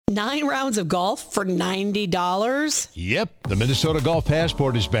9 rounds of golf for $90? Yep, the Minnesota Golf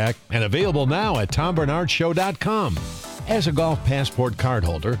Passport is back and available now at TomBarnardShow.com. As a Golf Passport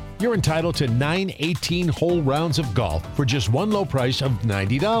cardholder, you're entitled to 9 18-hole rounds of golf for just one low price of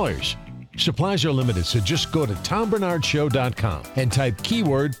 $90. Supplies are limited, so just go to TomBarnardShow.com and type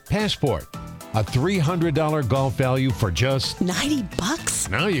keyword passport. A $300 golf value for just $90?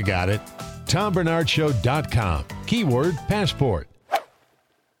 Now you got it. TomBarnardShow.com. Keyword passport.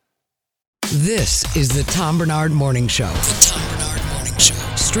 This is the Tom Barnard Morning Show. The Tom Barnard Morning Show.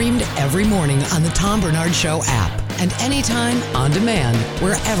 Streamed every morning on the Tom Barnard Show app and anytime on demand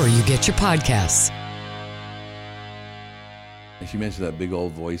wherever you get your podcasts. She mentioned that big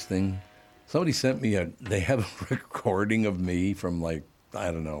old voice thing. Somebody sent me they have a recording of me from I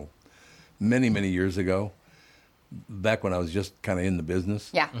don't know, many, many years ago, back when I was just kind of in the business.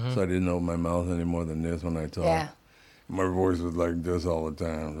 Yeah. Mm-hmm. So I didn't know my mouth any more than this when I talked. Yeah. My voice was like this all the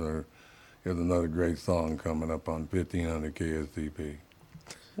time. So here's another great song coming up on 1500 KSTP.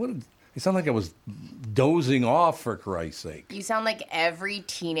 It sounded like I was dozing off, for Christ's sake. You sound like every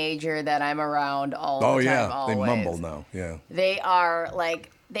teenager that I'm around all the time. Oh, yeah. Always. They mumble now. Yeah. They are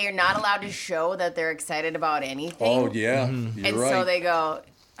they're not allowed to show that they're excited about anything. Oh, yeah. Mm-hmm. And right. So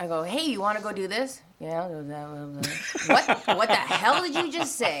I go, hey, you want to go do this? Yeah, I'll do that. What the hell did you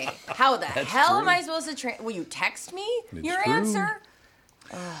just say? How the hell am I supposed to will you text me your answer?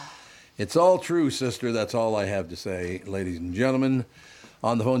 It's all true, sister. That's all I have to say, ladies and gentlemen.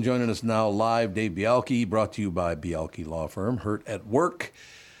 On the phone joining us now live, Dave Bialke, brought to you by Bialke Law Firm. Hurt at work.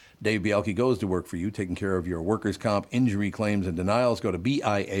 Dave Bialke goes to work for you, taking care of your workers' comp, injury claims, and denials. Go to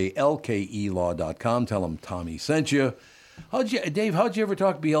BIALKElaw.com. Tell them Tommy sent you. Dave, how'd you ever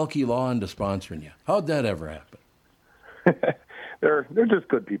talk Bialke Law into sponsoring you? How'd that ever happen? They're just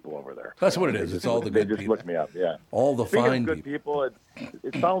good people over there. That's what it is. It's all the good people. They just look me up, yeah. All the Speaking fine of good people. It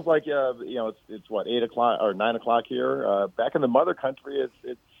sounds like it's what 8 o'clock or 9 o'clock here. Back in the mother country,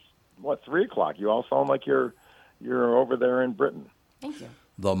 it's what 3 o'clock. You all sound like you're over there in Britain. Thank you.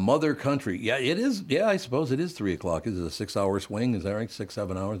 The mother country. Yeah, it is. Yeah, I suppose it is 3 o'clock. Is it a 6-hour swing? Is that right?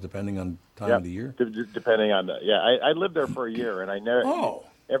 6-7 hours, depending on time of the year? Depending on I lived there for a year, and I know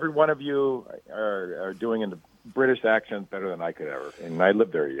every one of you are doing in the British accent better than I could ever. And I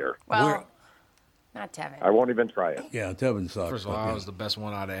lived there a year. Well, not Tevin. I won't even try it. Yeah, Tevin sucks. First of all, I was the best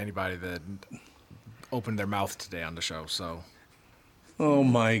one out of anybody that opened their mouth today on the show. So. Oh,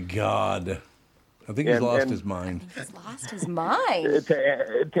 my God. I think he's lost his mind. He's lost his mind.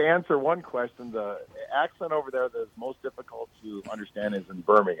 To answer one question, the accent over there that's most difficult to understand is in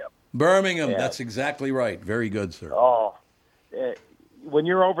Birmingham. Birmingham, that's exactly right. Very good, sir. Oh, when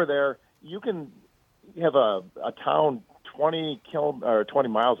you're over there, you can have a town 20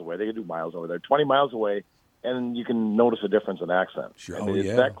 miles away. They can do miles over there. 20 miles away, and you can notice a difference in accent. Sure,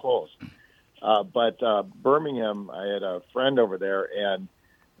 it's that close. But Birmingham, I had a friend over there, and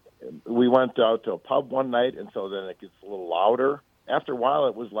we went out to a pub one night, and so then it gets a little louder. After a while,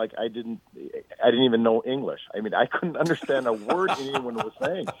 it was like I didn't even know English. I mean, I couldn't understand a word anyone was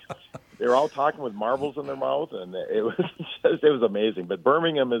saying. They were all talking with marbles in their mouth, and it was amazing. But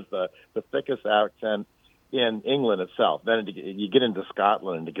Birmingham is the thickest accent in England itself. Then you get into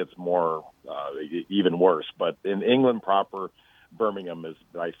Scotland, and it gets more even worse. But in England proper, Birmingham is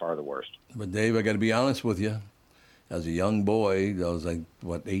by far the worst. But Dave, I got to be honest with you. As a young boy, I was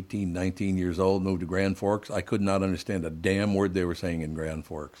 18, 19 years old, moved to Grand Forks. I could not understand a damn word they were saying in Grand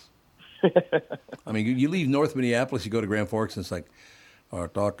Forks. I mean, you leave North Minneapolis, you go to Grand Forks, and it's like, I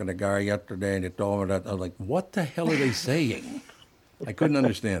was talking to a guy yesterday, and he told me that. I was like, what the hell are they saying? I couldn't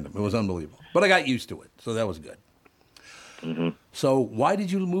understand them. It was unbelievable. But I got used to it, so that was good. Mm-hmm. So why did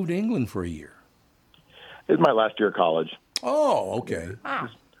you move to England for a year? It was my last year of college. Oh, okay. Wow.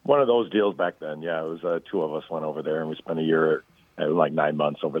 One of those deals back then. Yeah, it was two of us went over there, and we spent a year, 9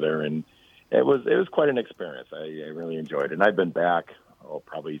 months over there, and it was quite an experience. I really enjoyed it, and I've been back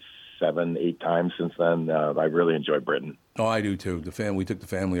probably 7-8 times since then. I really enjoyed Britain. Oh, I do too. We took the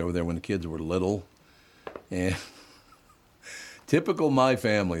family over there when the kids were little, and typical my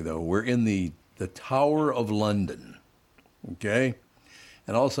family though. We're in the Tower of London, okay,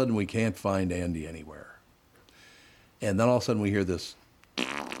 and all of a sudden we can't find Andy anywhere, and then all of a sudden we hear this.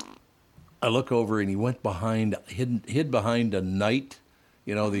 I look over, and he went hid behind a knight,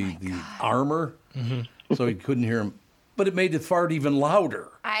 the armor, so he couldn't hear him. But it made the fart even louder.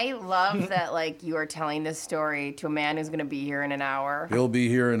 I love that, you are telling this story to a man who's going to be here in an hour. He'll be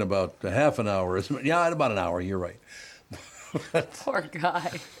here in about half an hour. Yeah, in about an hour. You're right. Poor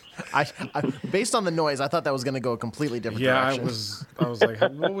guy. I, based on the noise, I thought that was going to go a completely different direction. I was like,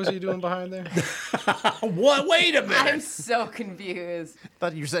 what was he doing behind there? What? Wait a minute. I'm so confused. I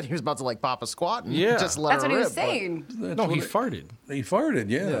thought you said he was about to like pop a squat and Yeah. just let That's her what he rip, was saying. No, he farted. He farted,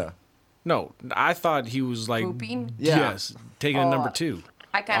 yeah. No, I thought he was like, Pooping? yes, taking a number 2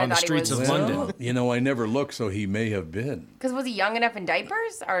 I kind on of the thought streets he was. of London. You know, I never looked, so he may have been. Because was he young enough in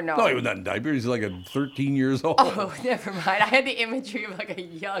diapers or no? No, he was not in diapers. He's like 13 years old. Oh, never mind. I had the imagery of like a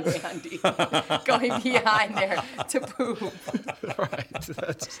young Andy going behind there to poop. Right.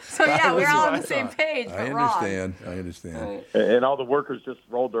 So yeah, we're all on the I same thought. page, but I wrong. understand. I understand. And all the workers just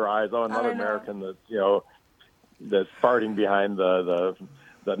rolled their eyes. Oh, another I know. American that's farting behind the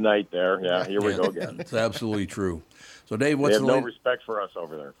night there. Yeah, here we go again. It's absolutely true. So, Dave, They what's have the no latest? respect for us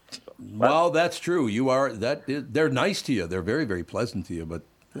over there. So, Well, that's true. They're nice to you. They're very, very pleasant to you, but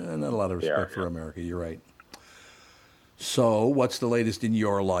not a lot of respect for America. You're right. So, what's the latest in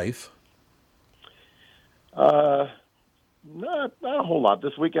your life? not a whole lot.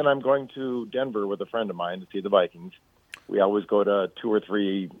 This weekend I'm going to Denver with a friend of mine to see the Vikings. We always go to 2 or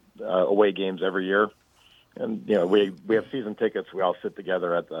 3 away games every year. And, we have season tickets. We all sit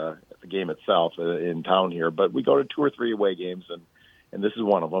together at the game itself in town here. But we go to 2 or 3 away games, and this is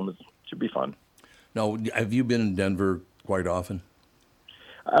one of them. It should be fun. Now, have you been in Denver quite often?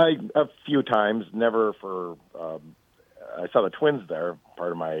 A few times, never for. I saw the Twins there.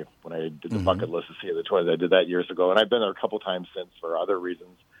 Part of when I did the bucket list to see the Twins, I did that years ago, and I've been there a couple times since for other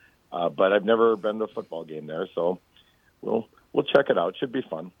reasons. But I've never been to a football game there, so we'll check it out. Should be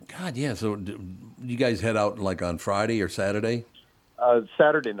fun. God, yeah. So, you guys head out like on Friday or Saturday?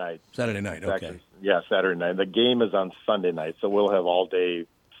 Saturday night. Saturday night. Okay. Actually, yeah, Saturday night. The game is on Sunday night, so we'll have all day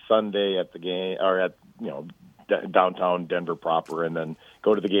Sunday at the game or at downtown Denver proper, and then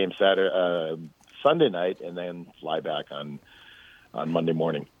go to the game Sunday night, and then fly back on Monday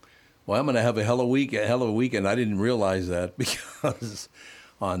morning. Well, I'm going to have a hell of a weekend. I didn't realize that because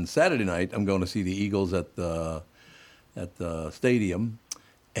on Saturday night I'm going to see the Eagles at the stadium,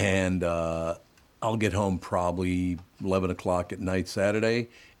 and I'll get home probably 11 o'clock at night Saturday.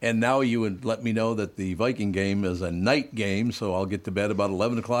 And now you would let me know that the Viking game is a night game, so I'll get to bed about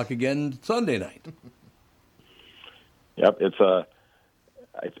 11 o'clock again Sunday night. Yep, it's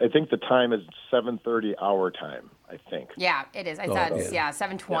I think the time is 7:30 our time. I think. Yeah, it is. I thought it's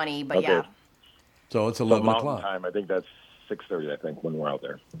 7:20, but Okay. yeah. So it's So 11 Mountain o'clock. time. I think that's 6:30. I think when we're out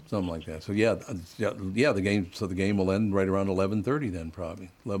there. Something like that. So yeah, the game. So the game will end right around 11:30 then, probably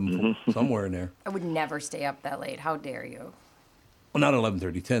 11 somewhere in there. I would never stay up that late. How dare you? Well, not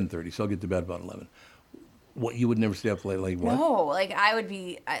 11:30, 10:30. So I'll get to bed about 11. What, you would never stay up late? Like what? No, like I would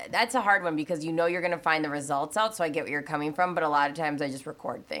be. That's a hard one because you're going to find the results out. So I get where you're coming from, but a lot of times I just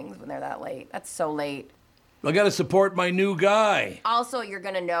record things when they're that late. That's so late. I got to support my new guy. Also, you're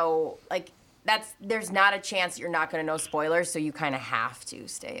going to know there's not a chance you're not going to know spoilers, so you kind of have to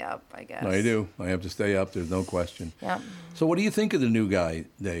stay up, I guess. I do. I have to stay up. There's no question. Yeah. So what do you think of the new guy,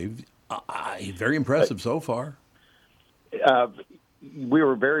 Dave? Very impressive so far. We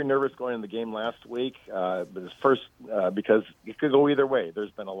were very nervous going into the game last week, but first because it could go either way.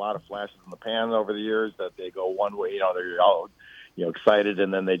 There's been a lot of flashes in the pan over the years that they go one way. They're all excited,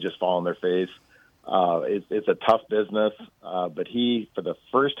 and then they just fall on their face. It's a tough business, but he, for the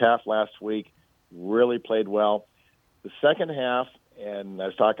first half last week, really played well. The second half, and I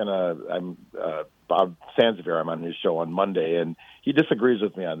was talking to Bob Sansevier, I'm on his show on Monday, and he disagrees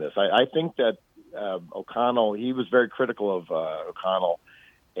with me on this. I think that O'Connell, he was very critical of O'Connell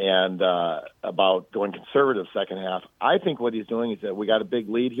and about going conservative second half. I think what he's doing is that we got a big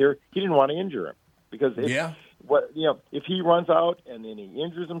lead here. He didn't want to injure him because if he runs out and then he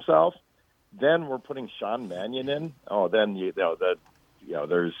injures himself, then we're putting Sean Mannion in. Oh, then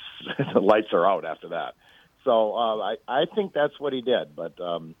there's the lights are out after that. So I think that's what he did. But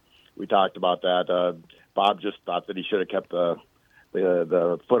we talked about that. Bob just thought that he should have kept the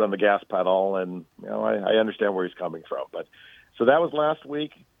foot on the gas pedal, and I understand where he's coming from. But so that was last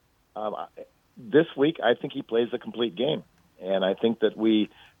week. This week, I think he plays a complete game, and I think that we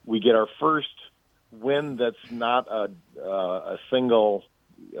get our first win that's not a single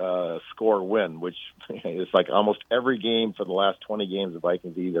score win, which is like almost every game for the last 20 games the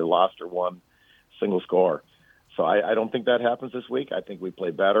Vikings either lost or won single score. So I don't think that happens this week. I think we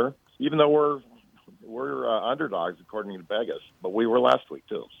play better, even though we're underdogs according to Vegas, but we were last week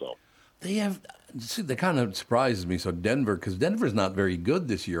too. So that kind of surprises me. So because Denver's not very good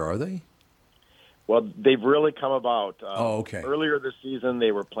this year, are they? Well, they've really come about. Okay. Earlier this season,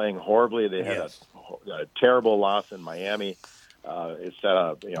 they were playing horribly. They had a terrible loss in Miami. It set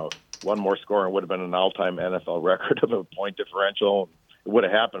up, one more score and would have been an all-time NFL record of a point differential. would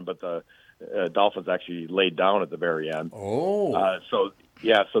have happened, but the Dolphins actually laid down at the very end. So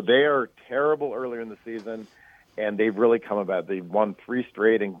they are terrible earlier in the season, and they've really come about. They've won 3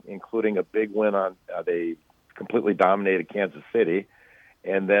 straight, including a big win on they completely dominated Kansas City.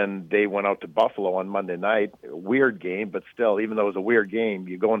 And then they went out to Buffalo on Monday night. A weird game, but still, even though it was a weird game,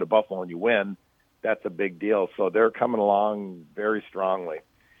 you go into Buffalo and you win. That's a big deal. So they're coming along very strongly.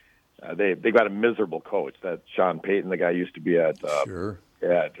 They got a miserable coach. That Sean Payton, the guy used to be at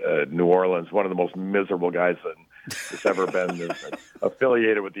New Orleans, one of the most miserable guys that's ever been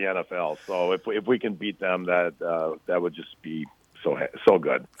affiliated with the NFL. So if we can beat them, that would just be so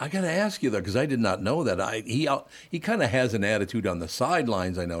good. I got to ask you though, because I did not know that. He kind of has an attitude on the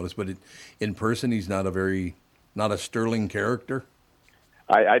sidelines, I noticed, but in person he's not a sterling character.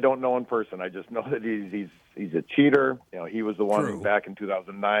 I don't know in person. I just know that he's a cheater. You know, he was the one back in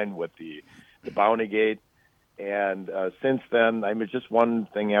 2009 with the Bounty Gate, and since then, I mean, just one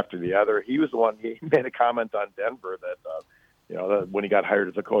thing after the other. He was the one. He made a comment on Denver that. When he got hired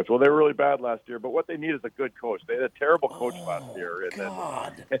as a coach. Well, they were really bad last year, but what they need is a good coach. They had a terrible coach last year. And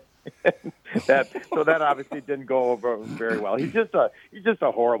that obviously didn't go over very well. He's just a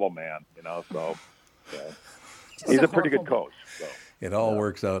horrible man, so he's a pretty good coach. So. It all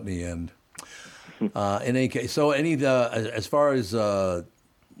works out in the end. In any case, so as far as, Bialke,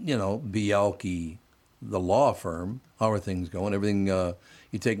 the law firm, how are things going? Everything,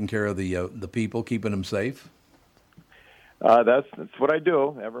 you taking care of the people, keeping them safe? That's what I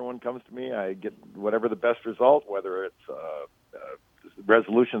do. Everyone comes to me. I get whatever the best result, whether it's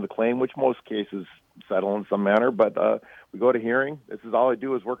resolution of the claim, which most cases settle in some manner. But we go to hearing. This is all I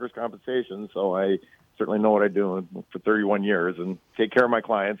do is workers' compensation, so I certainly know what I do for 31 years and take care of my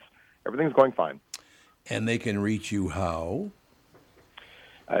clients. Everything's going fine. And they can reach you how?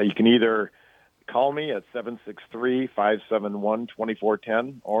 You can either call me at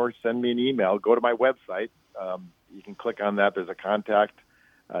 763-571-2410 or send me an email. Go to my website. You can click on that. There's a contact.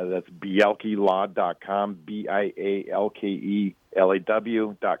 That's bialkelaw.com,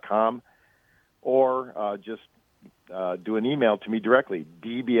 BIALKELAW.com. Or just do an email to me directly,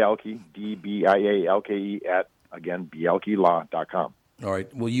 dbialke, DBIALKE, at, again, bialkelaw.com. All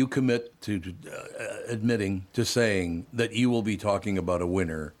right. Will you commit to admitting to saying that you will be talking about a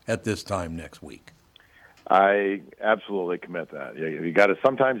winner at this time next week? I absolutely commit that. You got to.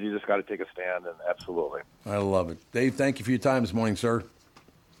 Sometimes you just got to take a stand, and absolutely. I love it, Dave. Thank you for your time this morning, sir.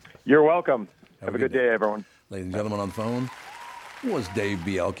 You're welcome. Have a good day, everyone. Ladies and gentlemen, on the phone was Dave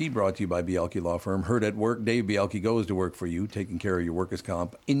Bialke, brought to you by Bialke Law Firm. Heard at work. Dave Bialke goes to work for you, taking care of your workers'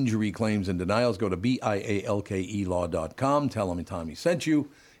 comp, injury claims, and denials. Go to BIALKElaw.com. Tell him Tommy sent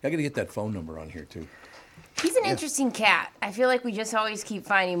you. I got to get that phone number on here too. He's an interesting cat. I feel like we just always keep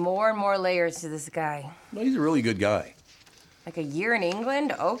finding more and more layers to this guy. No, he's a really good guy. Like a year in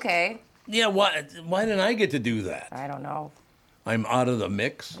England? Okay. Yeah, why didn't I get to do that? I don't know. I'm out of the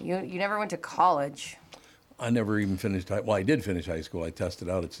mix. You never went to college. I never even finished I did finish high school. I tested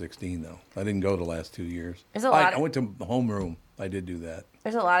out at 16, though. I didn't go the last 2 years. I went to homeroom. I did do that.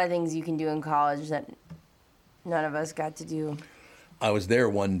 There's a lot of things you can do in college that none of us got to do. I was there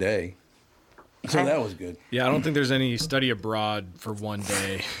one day. So that was good. Yeah, I don't think there's any study abroad for one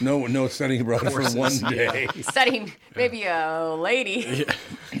day. No studying abroad for one day. Studying maybe a lady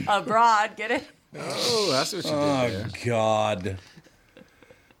abroad, get it? Oh, that's what you did. Oh, God.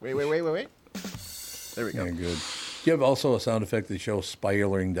 Wait. There we go. Yeah, good. Do you have also a sound effect that shows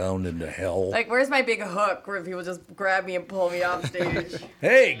spiraling down into hell? Like, where's my big hook where people just grab me and pull me off stage?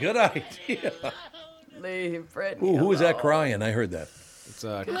 Hey, good idea. Leave Brittany Who was that crying? I heard that. It's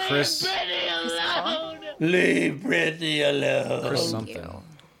Chris. Leave Brittany alone. Chris something.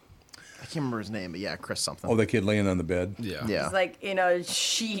 I can't remember his name, but yeah, Chris something. Oh, the kid laying on the bed? Yeah. He's like in a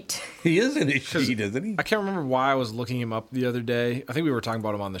sheet. He is in a sheet, isn't he? I can't remember why I was looking him up the other day. I think we were talking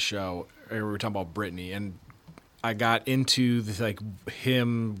about him on the show. Or we were talking about Brittany, and I got into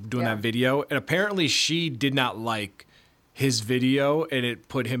him doing that video, and apparently she did not like his video, and it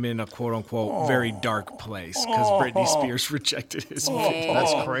put him in a quote-unquote very dark place because Britney Spears rejected his video.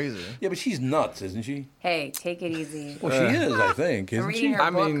 That's crazy. Yeah, but she's nuts, isn't she? Hey, take it easy. Well, she is, I think, I'm isn't reading she?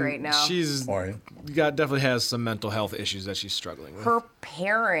 her book right now. She's definitely has some mental health issues that she's struggling with. Her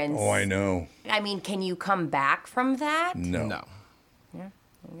parents. Oh, I know. I mean, can you come back from that? No. Yeah, there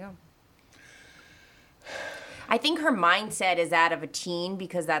you go. I think her mindset is that of a teen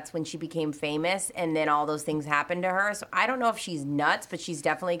because that's when she became famous and then all those things happened to her. So I don't know if she's nuts, but she's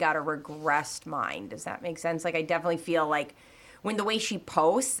definitely got a regressed mind. Does that make sense? Like, I definitely feel like when the way she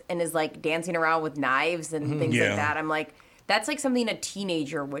posts and is like dancing around with knives and things like that, I'm like, that's like something a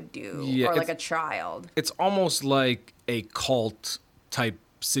teenager would do or like a child. It's almost like a cult type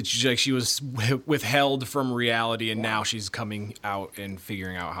situation. Like she was withheld from reality, and now she's coming out and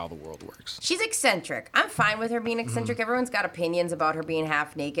figuring out how the world works. She's eccentric. I'm fine with her being eccentric. Everyone's got opinions about her being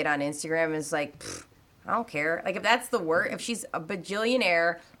half naked on Instagram. It's like, I don't care. Like, if that's the word, if she's a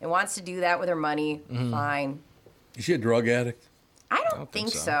bajillionaire and wants to do that with her money, fine. Is she a drug addict? I don't think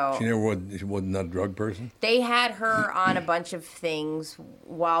so. She wasn't a drug person? They had her on a bunch of things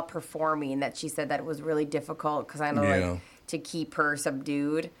while performing that she said that it was really difficult because I know, like, to keep her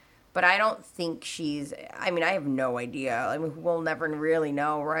subdued. But I don't think she's, I mean, I have no idea. I mean, we'll never really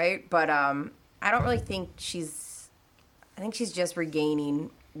know, right? But I don't really think I think she's just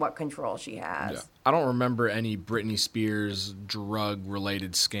regaining what control she has. Yeah. I don't remember any Britney Spears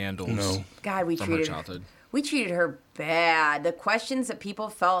drug-related scandals. No. God, we from treated her childhood. We treated her bad. The questions that people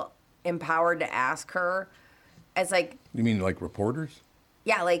felt empowered to ask her as like... You mean like reporters?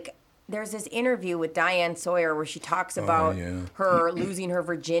 Yeah, like there's this interview with Diane Sawyer where she talks about her losing her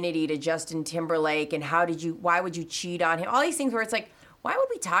virginity to Justin Timberlake and why would you cheat on him? All these things where it's like, why would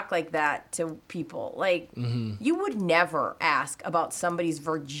we talk like that to people? Like, you would never ask about somebody's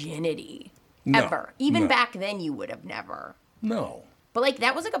virginity. No, ever. Even back then, you would have never. No. But, like,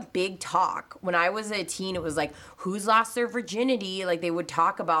 that was, like, a big talk. When I was a teen, it was like, who's lost their virginity? Like, they would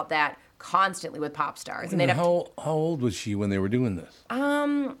talk about that constantly with pop stars. And how old was she when they were doing this?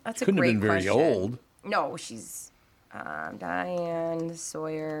 That's a Couldn't great have been very question. old. No, she's Diane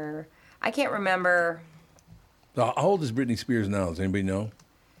Sawyer. I can't remember. How old is Britney Spears now? Does anybody know?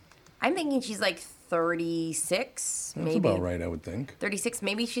 I'm thinking she's, like, 36, That's maybe. about right, I would think. 36,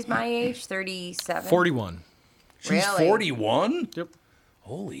 maybe she's my age, 37. 41. She's Really? 41? Yep.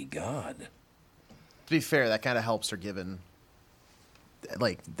 Holy God. To be fair, that kind of helps her given,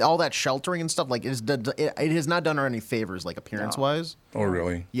 like, all that sheltering and stuff. Like, it has not done her any favors, like, appearance-wise. Oh,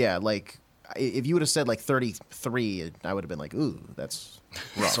 really? Yeah, like, if you would have said, like, 33, I would have been like, ooh, that's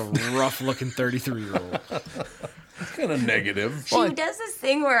rough. It's a rough-looking 33-year-old. It's kind of negative. She does this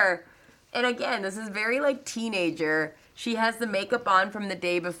thing where, and again, this is very, like, teenager. She has the makeup on from the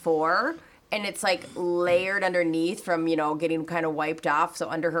day before, and it's, like, layered underneath from, getting kind of wiped off, so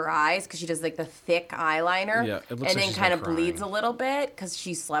under her eyes, because she does, like, the thick eyeliner. Yeah, it looks and like then she's kind been of bleeds a crying. little bit, because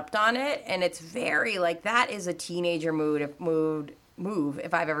she slept on it, and it's very, like, that is a teenager move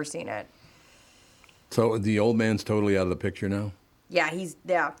if I've ever seen it. So the old man's totally out of the picture now? Yeah,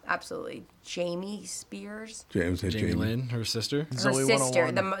 absolutely. Jamie Spears. Jamie Lynn, her sister. Her Zoe sister.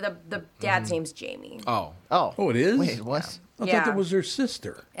 101. The dad's name's Jamie. Oh. Oh, it is? Wait, what? I thought that was her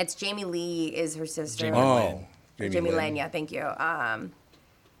sister. It's Jamie Lee is her sister. Jamie Oh. Jamie Lynn, yeah, thank you. And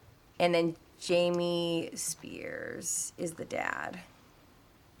then Jamie Spears is the dad.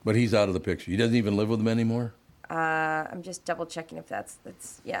 But he's out of the picture. He doesn't even live with them anymore? I'm just double checking if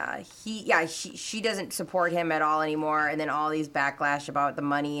she doesn't support him at all anymore, and then all these backlash about the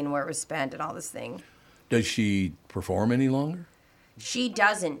money and where it was spent and all this thing. Does she perform any longer? She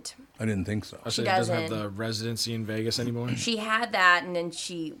doesn't. I didn't think so. She doesn't have the residency in Vegas anymore. She had that, and then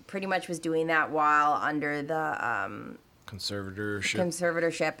she pretty much was doing that while under the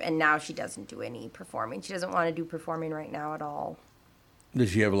conservatorship, and now she doesn't do any performing. She doesn't want to do performing right now at all.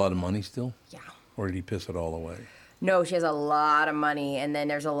 Does she have a lot of money still? Yeah. Or did he piss it all away? No, she has a lot of money, and then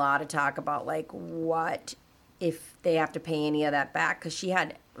there's a lot of talk about, like, what if they have to pay any of that back, because she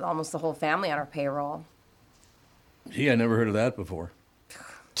had almost the whole family on her payroll. Gee, I never heard of that before.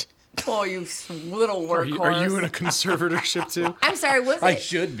 Oh, you little workhorse. Are you in a conservatorship too? I'm sorry, was it? I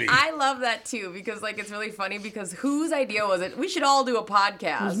should be. I love that too, because, like, it's really funny, because whose idea was it? We should all do a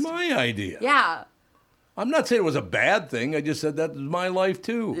podcast. It was my idea. Yeah. I'm not saying it was a bad thing. I just said that was my life,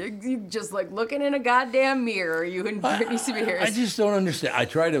 too. You just, like, looking in a goddamn mirror, you and Britney Spears. I just don't understand. I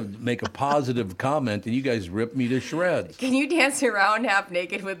try to make a positive comment, and you guys rip me to shreds. Can you dance around half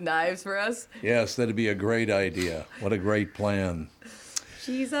naked with knives for us? Yes, that'd be a great idea. What a great plan.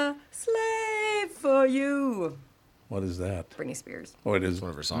 She's a slave for you. What is that? Britney Spears. Oh, it is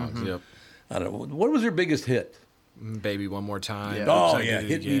One of her songs. Yep. I don't know. What was her biggest hit? Baby One More Time. Yeah. Oh, Oops, I yeah. Did It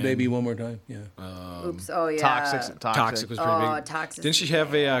Hit Me, Again. Baby, one more time. Yeah. Oops. Oh, yeah. Toxic. Was pretty big. Toxic. Didn't she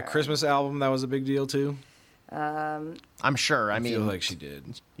have a Christmas album that was a big deal too? I'm sure. I I feel mean, like she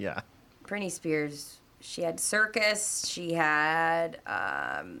did. yeah. Britney Spears. She had Circus. She had,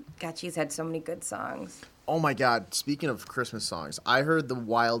 she's had so many good songs. Oh my God! Speaking of Christmas songs, I heard the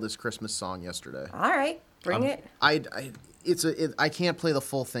wildest Christmas song yesterday. All right. Bring it. I can't play the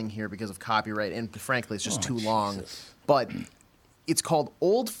full thing here because of copyright, and frankly, it's just too long. But it's called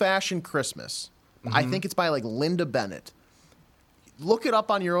 "Old Fashioned Christmas." I think it's by like Linda Bennett. Look it up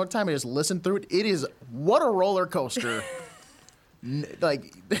on your own time and just listen through it. It is what a roller coaster.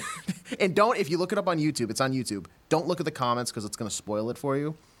 Like And don't, if you look it up on YouTube, it's on YouTube. Don't look at the comments because it's going to spoil it for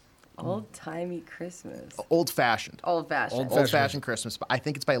you. Old-timey Christmas. Old-fashioned. Old-fashioned. Old-fashioned Christmas. I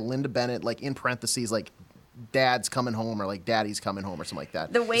think it's by Linda Bennett, like in parentheses, like Dad's coming home or like Daddy's coming home or something like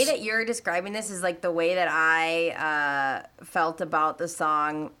that. The way that you're describing this is like the way that I felt about the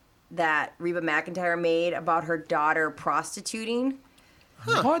song that Reba McEntire made about her daughter prostituting.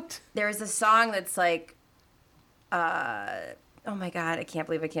 What? There's a song that's like, oh my God, I can't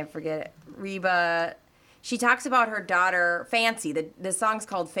believe I can't forget it. Reba, she talks about her daughter, Fancy. The song's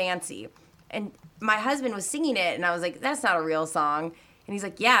called Fancy. And my husband was singing it, and I was like, that's not a real song. And he's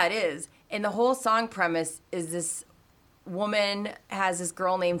like, yeah, it is. And the whole song premise is this woman has this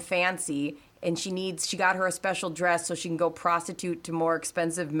girl named Fancy, and she got her a special dress so she can go prostitute to more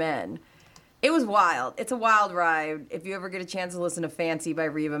expensive men. It was wild. It's a wild ride. If you ever get a chance to listen to Fancy by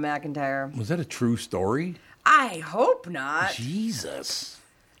Reba McEntire. Was that a true story? I hope not. Jesus.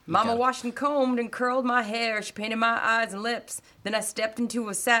 Mama washed and combed and curled my hair. She painted my eyes and lips. Then I stepped into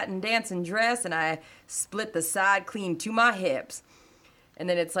a satin dancing dress and I split the side clean to my hips. And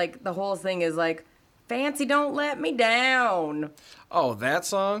then it's like, the whole thing is like, Fancy, don't let me down. Oh, that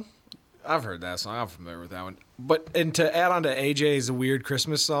song? I've heard that song. I'm familiar with that one. And to add on to AJ's weird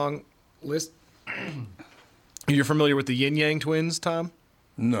Christmas song list, you're familiar with the Yin Yang Twins, Tom?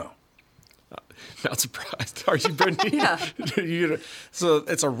 No. Not surprised. Are you, Brittany? Yeah. So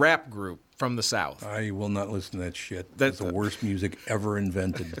it's a rap group from the South. I will not listen to that shit. That's the worst music ever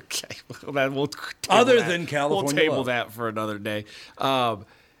invented. Okay. Well, we'll Other than California We'll table Love. that for another day.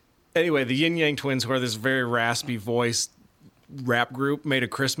 Anyway, the Yin Yang Twins, who are this very raspy voice rap group, made a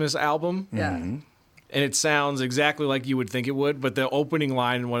Christmas album. Yeah. And it sounds exactly like you would think it would, but the opening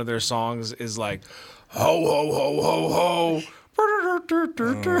line in one of their songs is like, ho, ho, ho, ho, ho. Oh,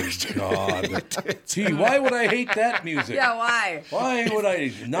 God. Gee, why would I hate that music? Yeah, why? Why would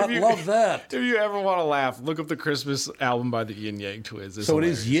I not love that? If you ever want to laugh, look up the Christmas album by the Yin Yang Twins. It's So it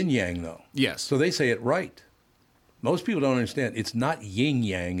hilarious. is yin yang, though. Yes. So they say it right. Most people don't understand. It's not yin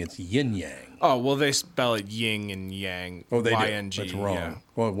yang, it's yin yang. Oh, well, they spell it yin and yang. Oh, they Y-N-G, do. That's wrong. yeah.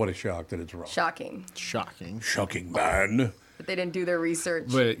 Well, what a shock that it's wrong. Shocking. Shocking, man. But they didn't do their research.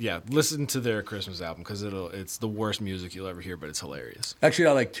 But yeah, listen to their Christmas album because it's the worst music you'll ever hear, but it's hilarious. Actually,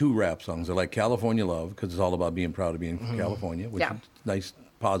 I like two rap songs. I like California Love because it's all about being proud of being from California, which is a nice,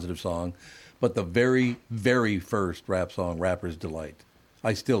 positive song. But the very, very first rap song, Rapper's Delight,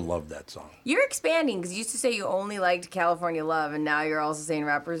 I still love that song. You're expanding because you used to say you only liked California Love, and now you're also saying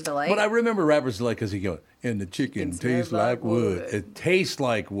Rapper's Delight. But I remember Rapper's Delight because he goes, and the chicken tastes like wood. It tastes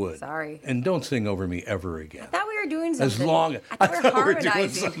like wood. Sorry. And don't sing over me ever again. I thought we were doing something. As long as I thought we were doing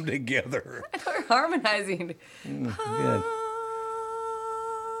harmonizing. something together. I thought we were harmonizing. Yeah.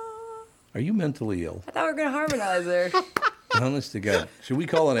 Are you mentally ill? I thought we were going to harmonize there. Honest to God. Should we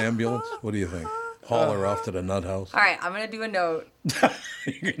call an ambulance? What do you think? Haul her off to the nut house? All right, I'm going to do a note.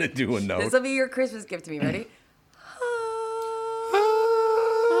 You're going to do a note? This will be your Christmas gift to me. Ready?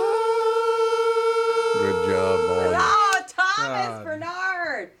 Good job, boy. Oh, Thomas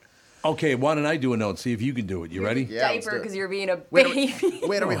Bernard. Okay, why don't I do a note? See if you can do it. You ready? Yeah, let's Diaper do it. because you're being a Wait, baby.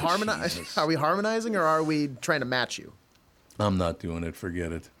 Wait, are we harmonizing or are we trying to match you? I'm not doing it.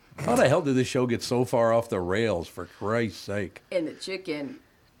 Forget it. How the hell did this show get so far off the rails, for Christ's sake? And the chicken.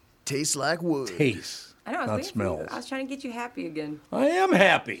 Tastes like wood. Taste, I know, I was not waiting for you. smells. I was trying to get you happy again. I am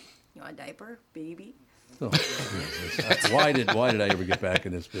happy. You want a diaper, baby? Oh, Jesus. Why did I ever get back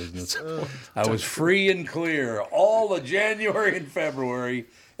in this business? I was free and clear all of January and February,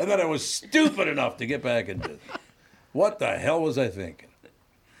 and then I was stupid enough to get back in business. What the hell was I thinking?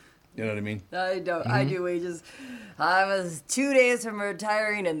 You know what I mean? I don't. I do. I was 2 days from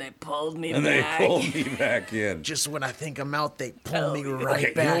retiring, and they pulled me And back. they pulled me back in. Just when I think I'm out, they pull me right Okay,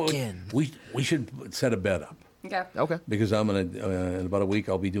 you know back what? in. We should set a bet up. Okay. Okay. Because I'm going to, in about a week,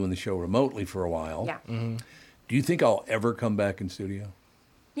 I'll be doing the show remotely for a while. Yeah. Do you think I'll ever come back in studio?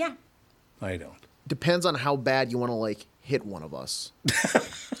 Yeah. I don't. Depends on how bad you want to like hit one of us.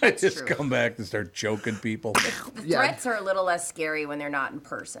 I just true. come back and start choking people. The threats are a little less scary when they're not in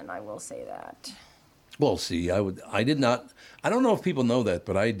person. I will say that. Well, see, I did not, I don't know if people know that,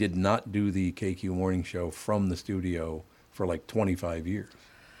 but I did not do the KQ morning show from the studio for like 25 years.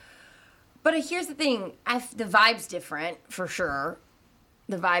 But here's the thing. The vibe's different, for sure.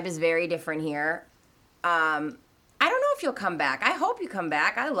 The vibe is very different here. I don't know if you'll come back. I hope you come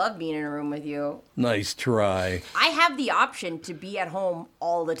back. I love being in a room with you. Nice try. I have the option to be at home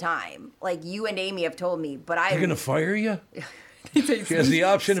all the time. Like you and Amy have told me, but They're going to fire you? She She has the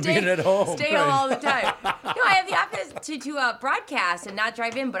option of being at home. Stay home all the time. No, I have the option to broadcast and not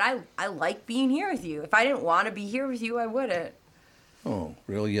drive in, but I like being here with you. If I didn't want to be here with you, I wouldn't. Oh,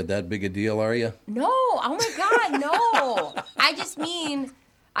 really? You that big a deal, are you? No. Oh, my God, no. I just mean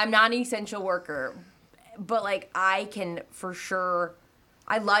I'm not an essential worker. But, like, I can for sure...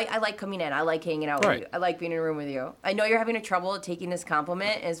 I like coming in. I like hanging out with you. I like being in a room with you. I know you're having a trouble taking this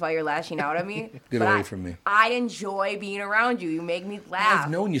compliment, and it's why you're lashing out at me. Get away from me. I enjoy being around you. You make me laugh.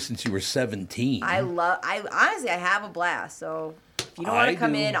 I've known you since you were 17. Honestly, I have a blast. So if you don't want to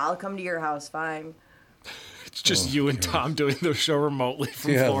come in, I'll come to your house. Fine. It's just you and Tom doing the show remotely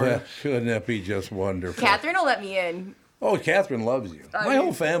from Florida. Shouldn't that be just wonderful? Catherine will let me in. Oh, Catherine loves you. My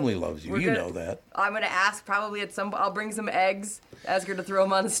whole family loves you. You know that. I'm going to ask probably I'll bring some eggs, ask her to throw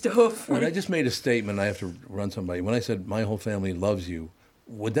them on the stove. Wait, I just made a statement. I have to run somebody. When I said my whole family loves you,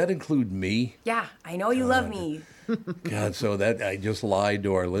 would that include me? Yeah, I know you love me. God, so that I just lied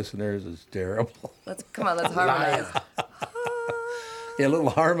to our listeners is terrible. Let's harmonize. Yeah, a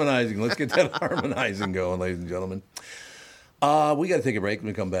little harmonizing. Let's get that harmonizing going, ladies and gentlemen. We got to take a break when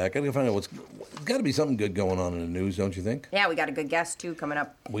we come back. I got to find out what's got to be something good going on in the news, don't you think? Yeah, we got a good guest too coming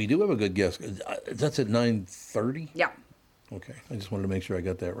up. We do have a good guest. That's at 9:30? Yeah. Okay. I just wanted to make sure I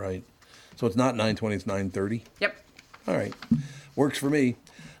got that right. So it's not 9:20, it's 9:30? Yep. All right. Works for me.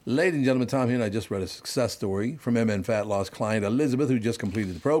 Ladies and gentlemen, Tom here, and I just read a success story from MN Fat Loss client Elizabeth, who just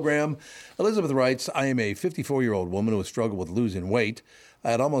completed the program. Elizabeth writes, I am a 54-year-old woman who has struggled with losing weight. I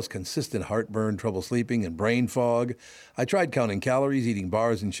had almost consistent heartburn, trouble sleeping, and brain fog. I tried counting calories, eating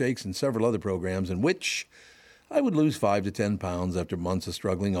bars and shakes, and several other programs in which I would lose 5 to 10 pounds after months of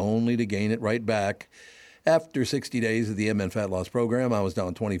struggling, only to gain it right back. After 60 days of the MN Fat Loss program, I was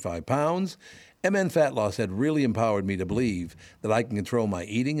down 25 pounds. MN Fat Loss had really empowered me to believe that I can control my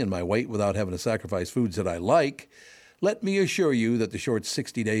eating and my weight without having to sacrifice foods that I like. Let me assure you that the short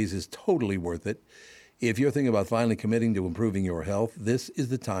 60 days is totally worth it. If you're thinking about finally committing to improving your health, this is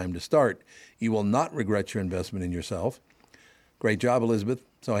the time to start. You will not regret your investment in yourself. Great job, Elizabeth.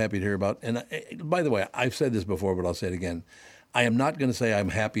 So happy to hear about. And by the way, I've said this before, but I'll say it again. I am not going to say I'm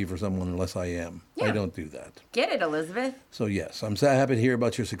happy for someone unless I am. Yeah. I don't do that. Get it, Elizabeth. So, yes, I'm so happy to hear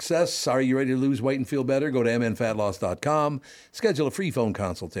about your success. Are you ready to lose weight and feel better? Go to mnfatloss.com. Schedule a free phone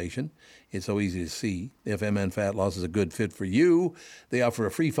consultation. It's so easy to see if MN Fat Loss is a good fit for you. They offer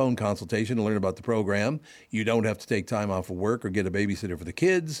a free phone consultation to learn about the program. You don't have to take time off of work or get a babysitter for the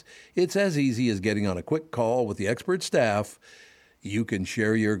kids. It's as easy as getting on a quick call with the expert staff. You can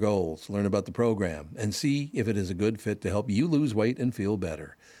share your goals, learn about the program, and see if it is a good fit to help you lose weight and feel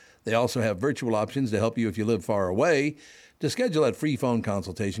better. They also have virtual options to help you if you live far away. To schedule that free phone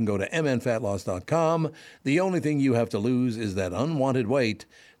consultation, go to mnfatloss.com. The only thing you have to lose is that unwanted weight.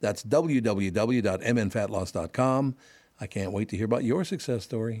 That's www.mnfatloss.com. I can't wait to hear about your success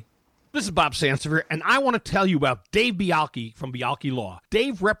story. This is Bob Sansevier, and I want to tell you about Dave Bialki from Bialki Law.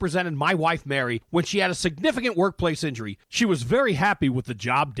 Dave represented my wife, Mary, when she had a significant workplace injury. She was very happy with the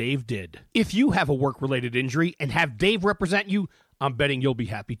job Dave did. If you have a work-related injury and have Dave represent you, I'm betting you'll be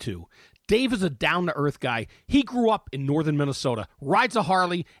happy too. Dave is a down-to-earth guy. He grew up in northern Minnesota, rides a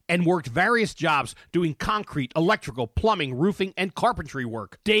Harley, and worked various jobs doing concrete, electrical, plumbing, roofing, and carpentry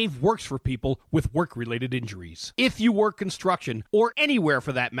work. Dave works for people with work-related injuries. If you work construction, or anywhere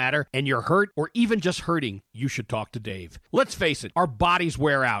for that matter, and you're hurt or even just hurting, you should talk to Dave. Let's face it, our bodies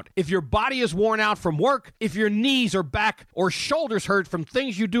wear out. If your body is worn out from work, if your knees or back or shoulders hurt from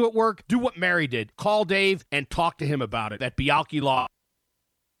things you do at work, do what Mary did. Call Dave and talk to him about it at Bialki Law.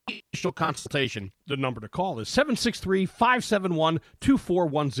 Initial consultation. The number to call is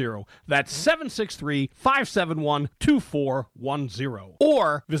 763-571-2410. That's 763-571-2410.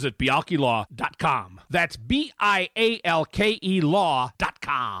 Or visit bialkilaw.com. That's BIALKE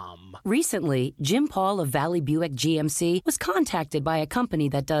law.com. Recently, Jim Paul of Valley Buick GMC was contacted by a company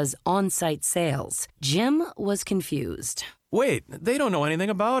that does on-site sales. Jim was confused. Wait, they don't know anything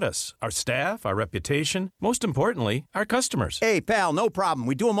about us, our staff, our reputation, most importantly, our customers. Hey, pal, no problem.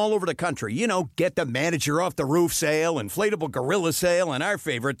 We do them all over the country. You know, get the manager off the roof sale, inflatable gorilla sale, and our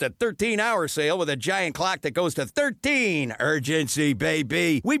favorite, the 13-hour sale with a giant clock that goes to 13. Urgency,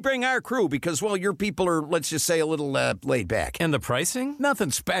 baby. We bring our crew because, well, your people are, let's just say, a little laid back. And the pricing?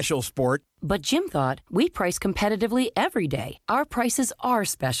 Nothing special, sport. But Jim thought, we price competitively every day. Our prices are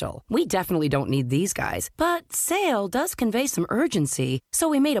special. We definitely don't need these guys. But sale does convey some urgency, so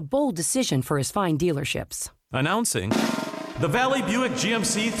we made a bold decision for his fine dealerships. Announcing the Valley Buick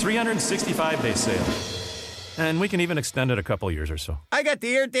GMC 365-day sale. And we can even extend it a couple years or so. I got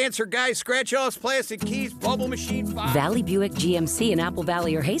the air dancer guy, scratch-offs, plastic keys, bubble machine, Valley Buick GMC in Apple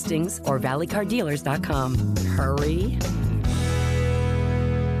Valley or Hastings, or valleycardealers.com. Hurry.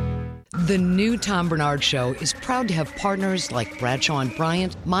 The new Tom Barnard Show is proud to have partners like Bradshaw and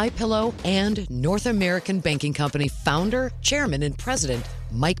Bryant, MyPillow, and North American Banking Company founder, chairman, and president,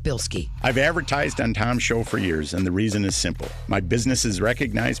 Mike Bilski. I've advertised on Tom's show for years, and the reason is simple. My business is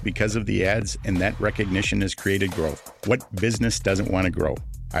recognized because of the ads, and that recognition has created growth. What business doesn't want to grow?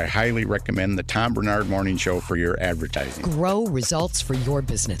 I highly recommend the Tom Barnard Morning Show for your advertising. Grow results for your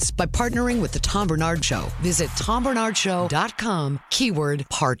business by partnering with the Tom Barnard Show. Visit TomBarnardShow.com, keyword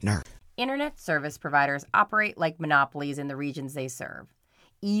partner. Internet service providers operate like monopolies in the regions they serve.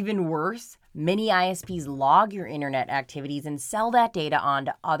 Even worse, many ISPs log your internet activities and sell that data on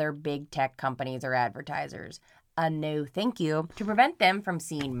to other big tech companies or advertisers. A no thank you. To prevent them from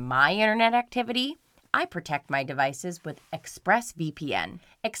seeing my internet activity, I protect my devices with ExpressVPN.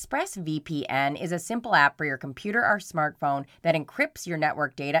 ExpressVPN is a simple app for your computer or smartphone that encrypts your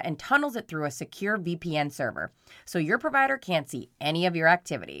network data and tunnels it through a secure VPN server, so your provider can't see any of your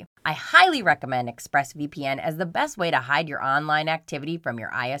activity. I highly recommend ExpressVPN as the best way to hide your online activity from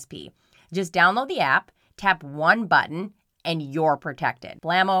your ISP. Just download the app, tap one button, and you're protected.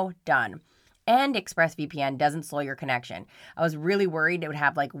 Blammo, done. And ExpressVPN doesn't slow your connection. I was really worried it would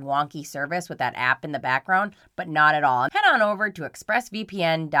have like wonky service with that app in the background, but not at all. Head on over to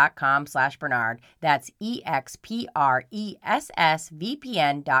expressvpn.com/Barnard. That's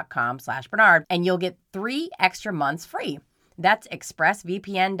expressvpn.com/Barnard. And you'll get 3 extra months free. That's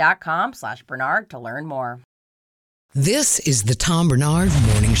expressvpn.com/Barnard to learn more. This is the Tom Barnard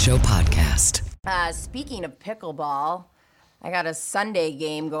Morning Show podcast. Speaking of pickleball, I got a Sunday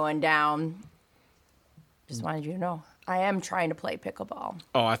game going down. Just wanted you to know. I am trying to play pickleball.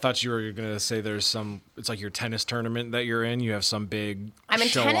 Oh, I thought you were going to say it's like your tennis tournament that you're in. You have some big I'm in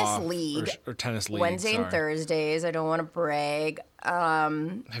show tennis off league. Or tennis league. Wednesday and Thursdays. I don't want to brag.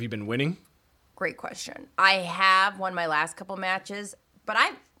 Have you been winning? Great question. I have won my last couple matches, but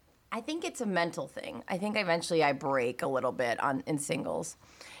I think it's a mental thing. I think eventually I break a little bit in singles.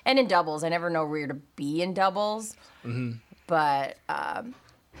 And in doubles. I never know where to be in doubles. Mm-hmm. But, yeah.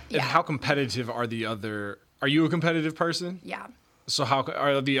 And how competitive are the other... Are you a competitive person? Yeah. So how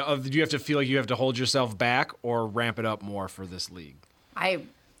are do you have to feel like you have to hold yourself back or ramp it up more for this league? I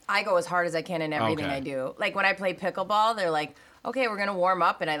go as hard as I can in everything I do. Like when I play pickleball, they're like, okay, we're going to warm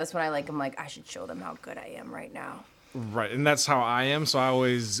up. And that's when I'm like, I should show them how good I am right now. Right. And that's how I am. So I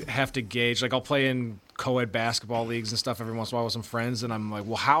always have to gauge. Like I'll play in co-ed basketball leagues and stuff every once in a while with some friends. And I'm like,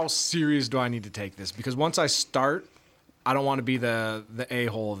 well, how serious do I need to take this? Because once I start... I don't want to be the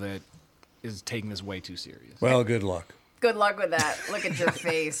a-hole that is taking this way too serious. Well, good luck. Good luck with that. Look at your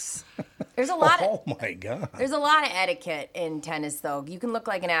face. There's a lot Oh my God. There's a lot of etiquette in tennis though. You can look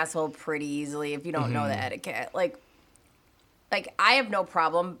like an asshole pretty easily if you don't know the etiquette. Like I have no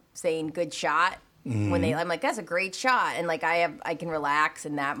problem saying good shot when I'm like, that's a great shot, and like I can relax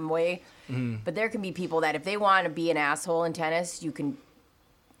in that way. But there can be people that if they want to be an asshole in tennis, you can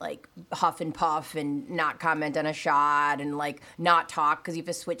like huff and puff and not comment on a shot and like not talk because you have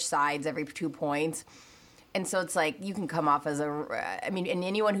to switch sides every 2 points. And so it's like you can come off as and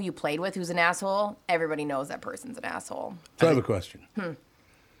anyone who you played with who's an asshole, everybody knows that person's an asshole. So I have a question.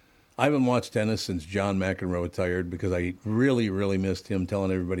 I haven't watched tennis since John McEnroe retired because I really, really missed him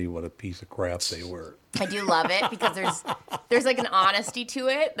telling everybody what a piece of crap they were. I do love it because there's like an honesty to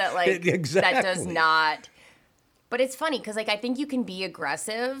it that like Exactly. that does not... But it's funny because, like, I think you can be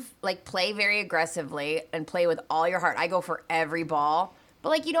aggressive, like, play very aggressively and play with all your heart. I go for every ball.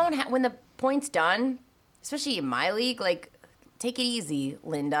 But, like, you don't have... When the point's done, especially in my league, like, take it easy,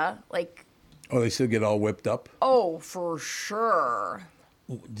 Linda. Like... Oh, they still get all whipped up? Oh, for sure.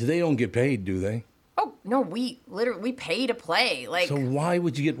 They don't get paid, do they? Oh, no, we pay to play. Like, so why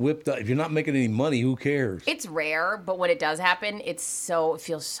would you get whipped up? If you're not making any money, who cares? It's rare, but when it does happen, it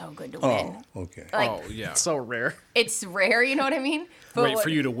feels so good to win. Oh, okay. Like, oh, yeah. So rare. It's rare, you know what I mean? But Wait, for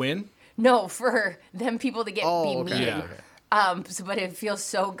you to win? No, for them people to be okay. mean. Yeah. But it feels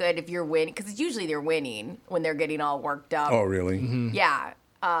so good if you're winning, because usually they're winning when they're getting all worked up. Oh, really? Mm-hmm. Yeah.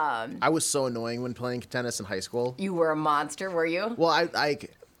 I was so annoying when playing tennis in high school. You were a monster, were you? Well,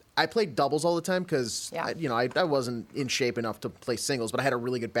 I played doubles all the time because, Yeah. I wasn't in shape enough to play singles, but I had a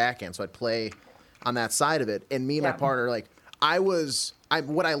really good backhand, so I'd play on that side of it. And me and my partner, like,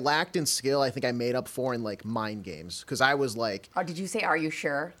 what I lacked in skill, I think I made up for in, like, mind games. Because I was like... Oh, did you say, are you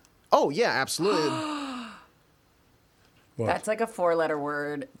sure? Oh, yeah, absolutely. That's like a 4-letter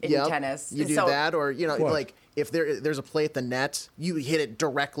word in tennis. You do that, or, like, if there's a play at the net, you hit it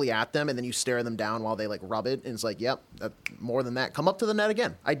directly at them, and then you stare them down while they, like, rub it. And it's like, yep, more than that. Come up to the net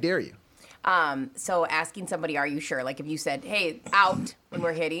again. I dare you. So asking somebody, are you sure? Like, if you said, hey, out when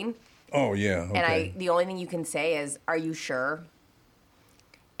we're hitting. Oh, yeah. Okay. And the only thing you can say is, are you sure?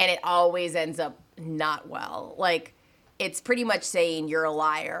 and it always ends up not well. Like, it's pretty much saying you're a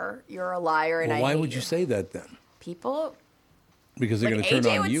liar. You're a liar, and Well, I why hate would you say that then? people. Because they're Like going to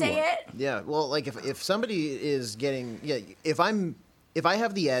turn AJ on would you. say it. Yeah, well, like if somebody is getting, if I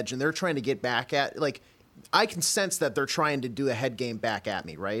have the edge and they're trying to get back at, like, I can sense that they're trying to do a head game back at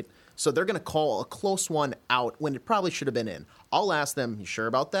me, right? So they're going to call a close one out when it probably should have been in. I'll ask them, "You sure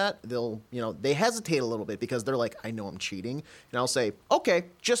about that?" They'll, they hesitate a little bit because they're like, "I know I'm cheating," and I'll say, "Okay,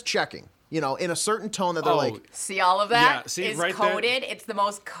 just checking." In a certain tone that they're like, see, all of that is right coded. It's the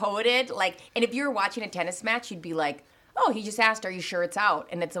most coded. Like, and if you were watching a tennis match, you'd be like, "Oh, he just asked, are you sure it's out?"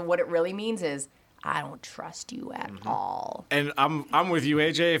 And what it really means is, I don't trust you at all. And I'm with you,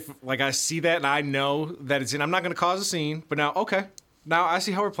 AJ. If I see that and I know that it's in, I'm not going to cause a scene. But now I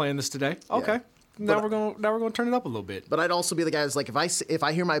see how we're playing this today. Okay. Yeah. Now we're gonna turn it up a little bit. But I'd also be the guy who's like, if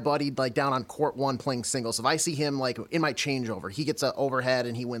I hear my buddy like down on court 1 playing singles, if I see him like in my changeover, he gets an overhead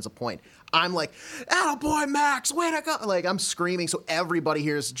and he wins a point, I'm like, "Attaboy, Max, way to go!" Like, I'm screaming so everybody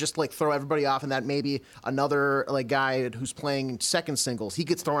hears, just like throw everybody off, and that maybe another like guy who's playing second singles, he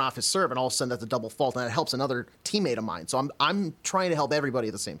gets thrown off his serve, and all of a sudden that's a double fault, and that helps another teammate of mine. So I'm trying to help everybody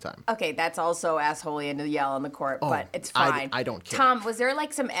at the same time. Okay, that's also assholey and to yell on the court, but it's fine. I don't care. Tom, was there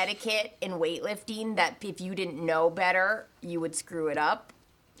like some etiquette in weightlifting that if you didn't know better, you would screw it up?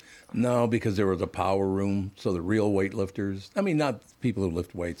 No, because there was a power room, so the real weightlifters, I mean, not people who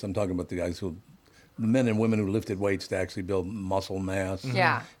lift weights. I'm talking about the men and women who lifted weights to actually build muscle mass.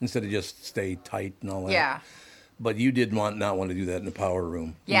 Yeah. Instead of just stay tight and all that. Yeah. But you did not want to do that in the power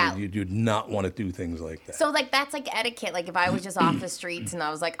room. Yeah. You did not want to do things like that. So, like, that's like etiquette. Like, if I was just off the streets and I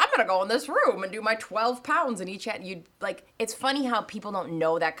was like, I'm going to go in this room and do my 12 pounds in each hand, you'd, like, it's funny how people don't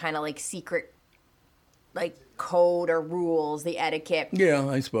know that kind of, like, secret, like, code or rules, the etiquette. Yeah,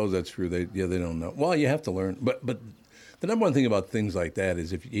 I suppose that's true. They don't know. Well, you have to learn. But the number one thing about things like that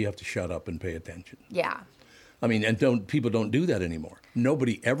is if you have to shut up and pay attention. Yeah. I mean, and people don't do that anymore.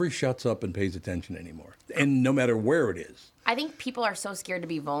 Nobody ever shuts up and pays attention anymore. And no matter where it is. I think people are so scared to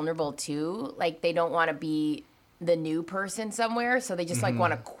be vulnerable, too. Like, they don't want to be the new person somewhere, so they just, like,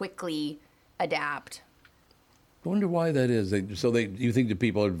 want to quickly adapt. I wonder why that is. You think that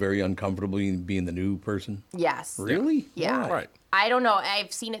people are very uncomfortable being the new person? Yes. Really? Yeah. Why? Right. I don't know.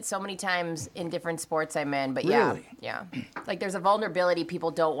 I've seen it so many times in different sports I'm in, but Really? yeah. Like, there's a vulnerability people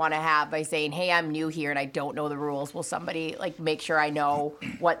don't want to have by saying, "Hey, I'm new here and I don't know the rules. Will somebody, like, make sure I know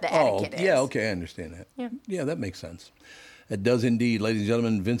what the etiquette is?" Yeah, okay, I understand that. Yeah, that makes sense. It does indeed. Ladies and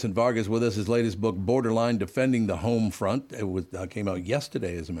gentlemen, Vincent Vargas with us. His latest book, Borderline, Defending the Home Front. It came out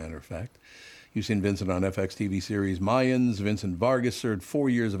yesterday, as a matter of fact. You've seen Vincent on FX TV series Mayans. Vincent Vargas served 4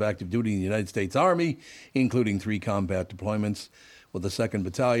 years of active duty in the United States Army, including 3 combat deployments with the 2nd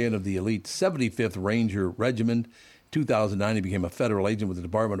Battalion of the elite 75th Ranger Regiment. In 2009, he became a federal agent with the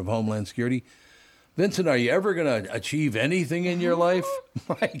Department of Homeland Security. Vincent, are you ever going to achieve anything in your life?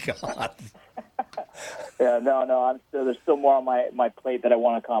 My God. Yeah, no. There's still more on my plate that I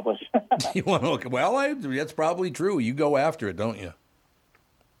want to accomplish. You want to look? Well, that's probably true. You go after it, don't you?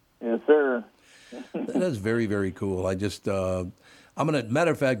 Yes, sir. That is very, very cool. Matter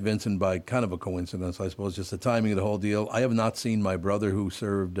of fact, Vincent, by kind of a coincidence, I suppose, just the timing of the whole deal, I have not seen my brother who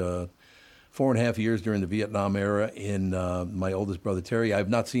served 4.5 years during the Vietnam era in my oldest brother, Terry. I have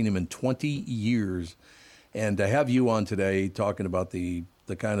not seen him in 20 years. And to have you on today talking about the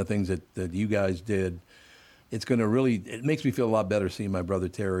kind of things that you guys did, it makes me feel a lot better seeing my brother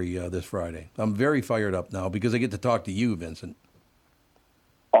Terry this Friday. I'm very fired up now because I get to talk to you, Vincent.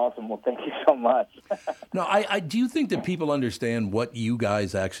 Awesome. Well, thank you so much. No, I do you think that people understand what you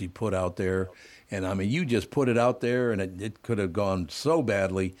guys actually put out there? And I mean, you just put it out there, and it could have gone so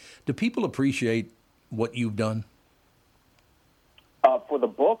badly. Do people appreciate what you've done? For the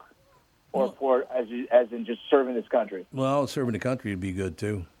book, or for as in just serving this country? Well, serving the country would be good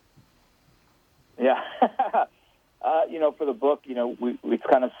too. Yeah. For the book, it's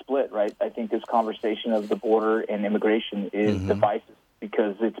kind of split, right? I think this conversation of the border and immigration is divisive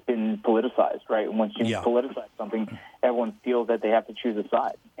because it's been politicized, right? And once you politicize something, everyone feels that they have to choose a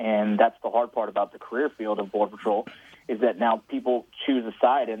side. And that's the hard part about the career field of Border Patrol is that now people choose a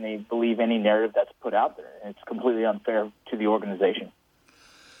side and they believe any narrative that's put out there. And it's completely unfair to the organization.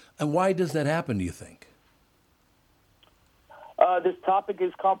 And why does that happen, do you think? This topic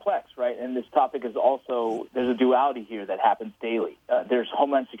is complex, right? And this topic is also, there's a duality here that happens daily. There's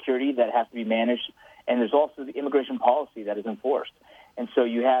Homeland Security that has to be managed, and there's also the immigration policy that is enforced. And so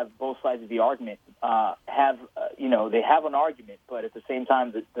you have both sides of the argument they have an argument, but at the same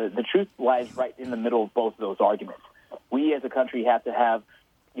time, the truth lies right in the middle of both of those arguments. We as a country have to have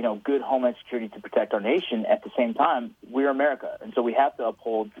good homeland security to protect our nation. At the same time, we're America, and so we have to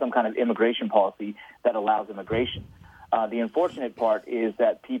uphold some kind of immigration policy that allows immigration. The unfortunate part is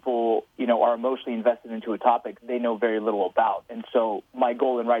that people, are emotionally invested into a topic they know very little about. And so my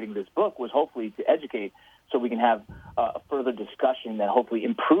goal in writing this book was hopefully to educate so we can have a further discussion that hopefully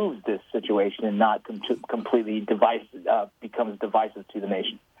improves this situation and not completely becomes divisive to the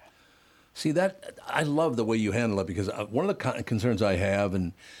nation. See, that I love the way you handle it, because one of the concerns I have,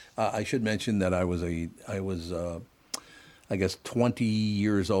 and I should mention that I was I guess 20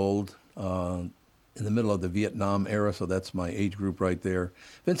 years old in the middle of the Vietnam era, so that's my age group right there.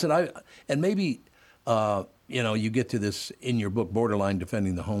 Vincent, maybe you get to this in your book, Borderline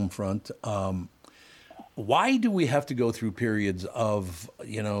Defending the Home Front. Why do we have to go through periods of,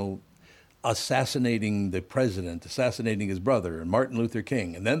 assassinating the president, assassinating his brother, and Martin Luther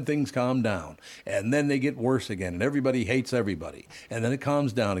King, and then things calm down, and then they get worse again, and everybody hates everybody, and then it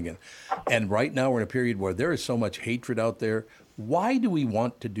calms down again. And right now we're in a period where there is so much hatred out there. Why do we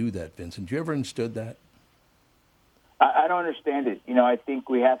want to do that, Vincent? Do you ever understood that? I don't understand it. I think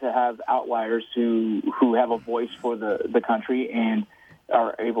we have to have outliers who have a voice for the country and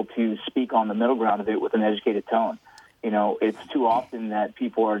are able to speak on the middle ground of it with an educated tone. It's too often that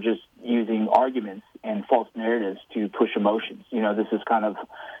people are just using arguments and false narratives to push emotions. This is kind of,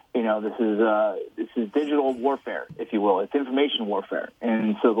 this is digital warfare, if you will. It's information warfare.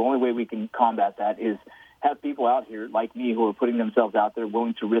 And so the only way we can combat that is have people out here like me who are putting themselves out there,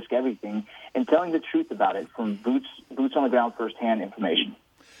 willing to risk everything and telling the truth about it from boots on the ground, firsthand information.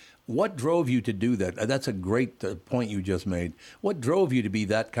 What drove you to do that? That's a great point you just made. What drove you to be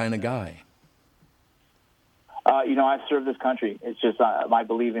that kind of guy? I've served this country. It's just I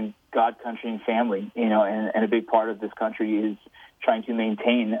believe in God, country, and family, and a big part of this country is trying to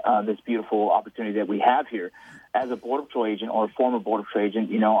maintain this beautiful opportunity that we have here. As a Border Patrol agent or a former Border Patrol agent,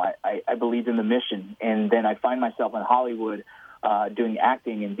 I believed in the mission. And then I find myself in Hollywood doing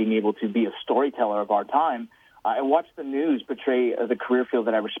acting and being able to be a storyteller of our time. I watched the news portray the career field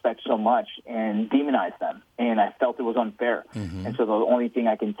that I respect so much and demonize them, and I felt it was unfair. Mm-hmm. And so the only thing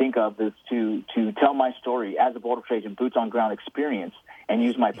I can think of is to tell my story as a Border Patrol agent, boots on ground experience, and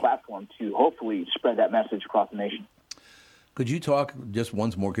use my platform to hopefully spread that message across the nation. Could you talk just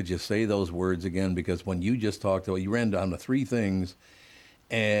once more? Could you say those words again? Because when you just talked, you ran down to three things,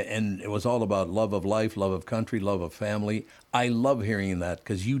 and it was all about love of life, love of country, love of family. I love hearing that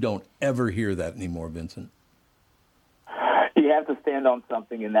because you don't ever hear that anymore, Vincent. You have to stand on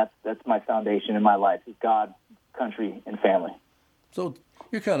something, and that's my foundation in my life, is God, country, and family. So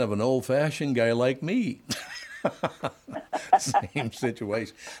you're kind of an old-fashioned guy like me. Same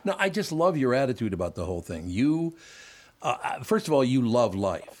situation. No, I just love your attitude about the whole thing. You, first of all, you love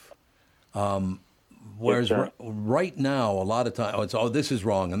life. Whereas right now, a lot of times, this is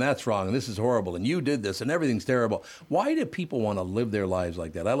wrong, and that's wrong, and this is horrible, and you did this, and everything's terrible. Why do people want to live their lives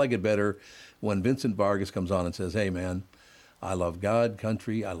like that? I like it better when Vincent Vargas comes on and says, hey, man, I love God,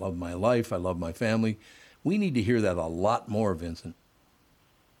 country, I love my life, I love my family. We need to hear that a lot more, Vincent.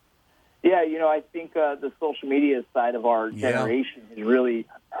 Yeah, I think the social media side of our generation has really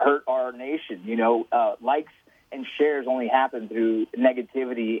hurt our nation. Likes and shares only happen through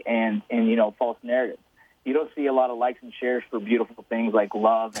negativity and false narratives. You don't see a lot of likes and shares for beautiful things like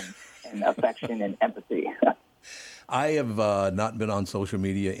love and affection and empathy. I have not been on social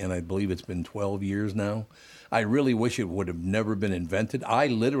media, and I believe it's been 12 years now. I really wish it would have never been invented. I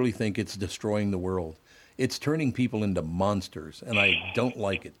literally think it's destroying the world. It's turning people into monsters, and I don't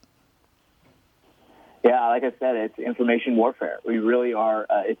like it. Yeah, like I said, it's information warfare. We really are.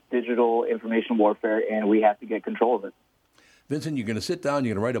 It's digital information warfare, and we have to get control of it. Vincent, you're going to sit down.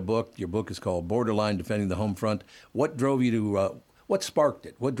 You're going to write a book. Your book is called Borderline Defending the Home Front. What drove you to? What sparked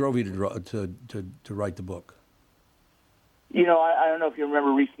it? What drove you to write the book? I don't know if you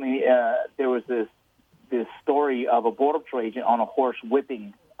remember recently. There was this story of a Border Patrol agent on a horse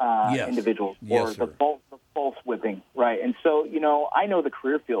whipping individuals, or the false whipping, right? And so, I know the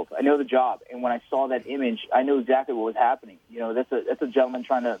career field, I know the job, and when I saw that image, I knew exactly what was happening. That's a gentleman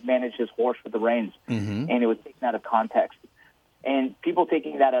trying to manage his horse with the reins, and it was taken out of context. And people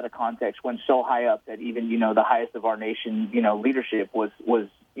taking that out of context went so high up that even, the highest of our nation, leadership was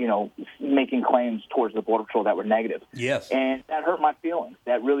making claims towards the Border Patrol that were negative. Yes. And that hurt my feelings.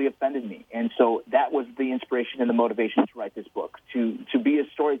 That really offended me. And so that was the inspiration and the motivation to write this book, to be a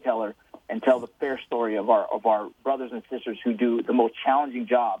storyteller and tell the fair story of our brothers and sisters who do the most challenging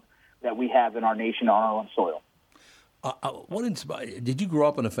job that we have in our nation on our own soil. Did you grow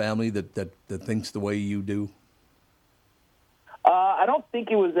up in a family that thinks the way you do? I don't think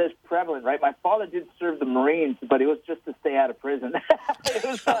it was as prevalent, right? My father did serve the Marines, but it was just to stay out of prison. It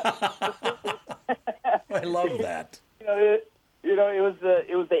was, I love that. It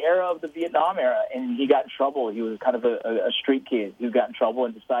was the era of the Vietnam era, and he got in trouble. He was kind of a street kid who got in trouble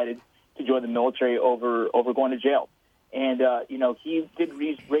and decided to join the military over going to jail. And he did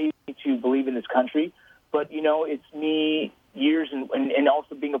raise me to believe in this country, but it's me years and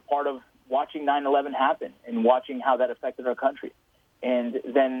also being a part of watching 9/11 happen and watching how that affected our country. And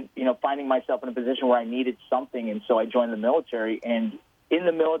then, finding myself in a position where I needed something, and so I joined the military. And in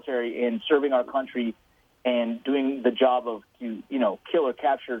the military and serving our country and doing the job of to kill or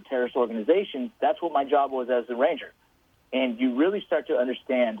capture terrorist organizations, that's what my job was as a Ranger. And you really start to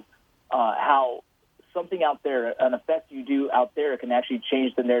understand how something out there, an effect you do out there, can actually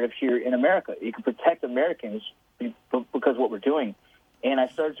change the narrative here in America. It can protect Americans because of what we're doing. And I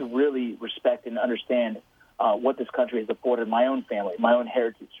started to really respect and understand what this country has afforded my own family, my own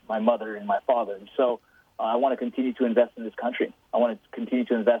heritage, my mother and my father. And so I want to continue to invest in this country. I want to continue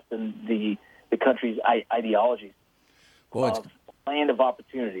to invest in the country's ideologies. Boy, it's land of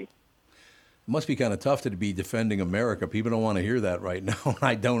opportunity. It must be kind of tough to be defending America. People don't want to hear that right now, and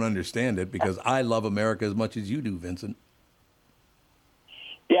I don't understand it because I love America as much as you do, Vincent.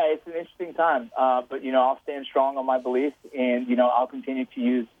 Yeah, it's an interesting time, but I'll stand strong on my beliefs, and I'll continue to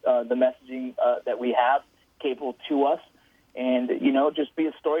use the messaging that we have capable to us, and just be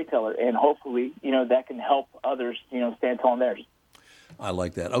a storyteller, and hopefully that can help others stand tall in theirs. I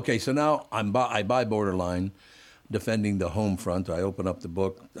like that. Okay, so now I buy Borderline, Defending the Home Front. I open up the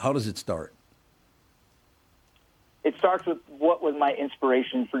book. How does it start? It starts with what was my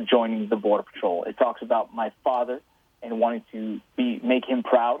inspiration for joining the Border Patrol. It talks about my father and wanting to make him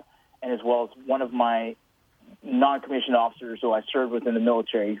proud, and as well as one of my non-commissioned officers who I served with in the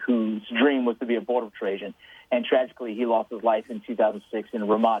military whose dream was to be a Border Patrol agent. And tragically, he lost his life in 2006 in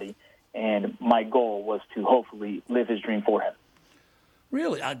Ramadi, and my goal was to hopefully live his dream for him.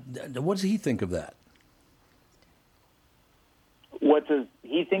 Really? What does he think of that? What does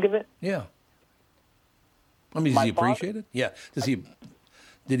he think of it? Yeah. I mean, does he appreciate it? Yeah.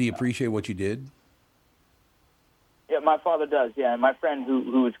 Did he appreciate what you did? Yeah, my father does. Yeah, and my friend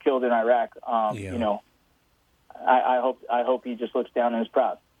who was killed in Iraq. I hope he just looks down and is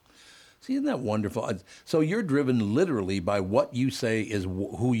proud. See, isn't that wonderful? So you're driven literally by what you say is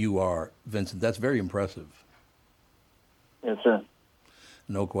who you are, Vincent. That's very impressive. Yes, sir.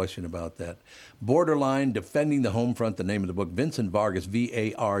 No question about that. Borderline, Defending the Home Front, the name of the book. Vincent Vargas,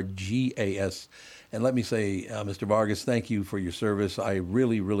 Vargas. And let me say, Mr. Vargas, thank you for your service. I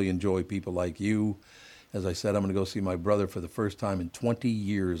really, really enjoy people like you. As I said, I'm going to go see my brother for the first time in 20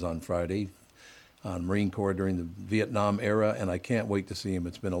 years on Friday on Marine Corps during the Vietnam era, and I can't wait to see him.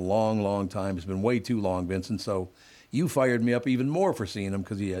 It's been a long, long time. It's been way too long, Vincent, so you fired me up even more for seeing him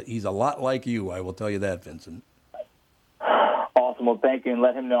because he's a lot like you, I will tell you that, Vincent. Awesome. Well, thank you, and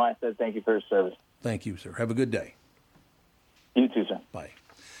let him know I said thank you for his service. Thank you, sir. Have a good day. You too, sir. Bye.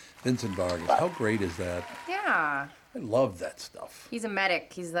 Vincent Vargas. How great is that? Yeah. I love that stuff. He's a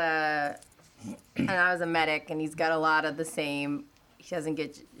medic. And I was a medic, and he's got a lot of the same. He doesn't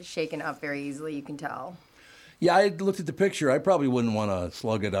get shaken up very easily, you can tell. Yeah, I looked at the picture. I probably wouldn't want to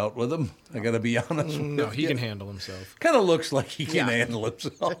slug it out with him. I got to be honest. No, he can handle himself. Kind of looks like he can handle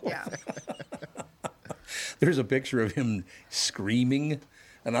himself. Yeah. There's a picture of him screaming,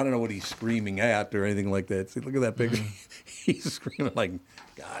 and I don't know what he's screaming at or anything like that. See, look at that picture. He's screaming like,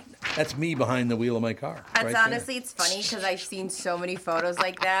 God, that's me behind the wheel of my car. That's right honestly, it's funny because I've seen so many photos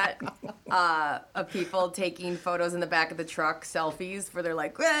like that of people taking photos in the back of the truck, selfies, where they're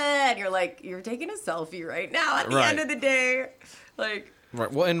like, and you're like, you're taking a selfie right now at the end of the day. Like,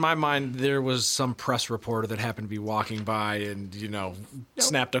 right. Well, in my mind, there was some press reporter that happened to be walking by and,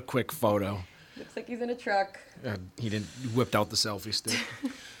 snapped a quick photo. Looks like he's in a truck. He whipped out the selfie stick.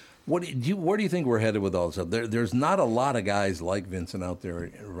 Where do you think we're headed with all this stuff? There's not a lot of guys like Vincent out there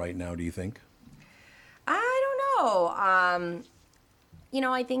right now, do you think? I don't know.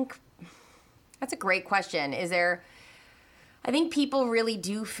 I think that's a great question. I think people really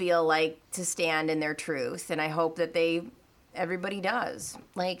do feel like to stand in their truth, and I hope that everybody does.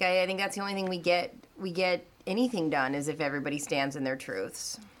 Like, I think that's the only thing we get anything done is if everybody stands in their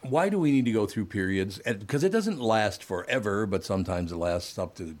truths. Why do we need to go through periods? Because it doesn't last forever, but sometimes it lasts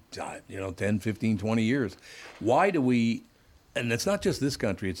up to 10, 15, 20 years. Why do we, and it's not just this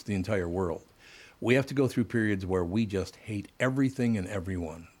country, it's the entire world, we have to go through periods where we just hate everything and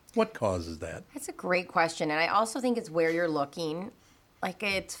everyone. What causes that? That's a great question, and I also think it's where you're looking. Like,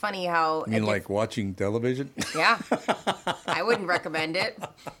 it's funny how... You mean like watching television? Yeah. I wouldn't recommend it.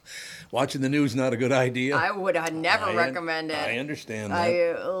 Watching the news, not a good idea? I would never recommend it. I understand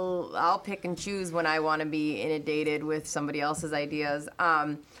that. I'll pick and choose when I want to be inundated with somebody else's ideas.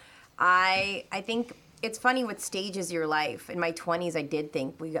 I think it's funny with stages of your life. In my 20s, I did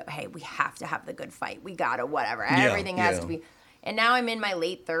think, we have to have the good fight. We got to whatever. Everything has to be... And now I'm in my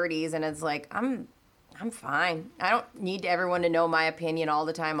late 30s, and it's like, I'm fine. I don't need everyone to know my opinion all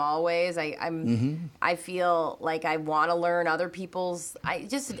the time, always. I feel like I want to learn other people's. I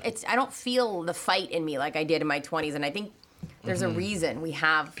don't feel the fight in me like I did in my 20s, and I think there's a reason we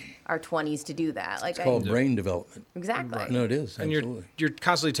have our 20s to do that. Like, it's called brain development. Exactly. Right. No, it is. Absolutely. And you're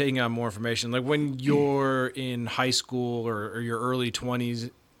constantly taking on more information. Like when you're in high school or your early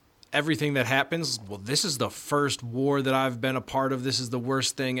 20s. Everything that happens, well, this is the first war that I've been a part of. This is the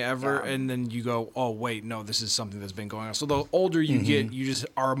worst thing ever. Yeah. And then you go, oh, wait, no, this is something that's been going on. So the older you get, you just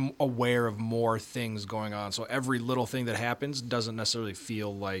are aware of more things going on. So every little thing that happens doesn't necessarily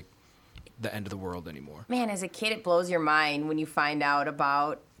feel like the end of the world anymore. Man, as a kid, it blows your mind when you find out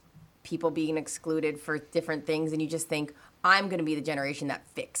about people being excluded for different things. And you just think, I'm going to be the generation that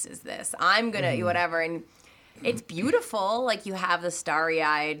fixes this. I'm going to whatever. And it's beautiful. Like, you have the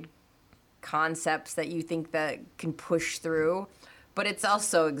starry-eyed concepts that you think that can push through, but it's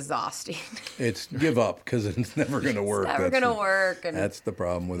also exhausting. It's give up because it's never going to work. It's never going to work. And that's the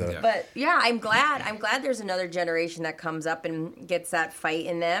problem with it. But yeah, I'm glad there's another generation that comes up and gets that fight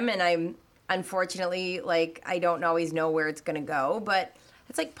in them. And I'm unfortunately, like, I don't always know where it's going to go, but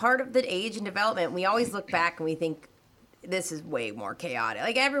it's like part of the age and development. We always look back and we think this is way more chaotic.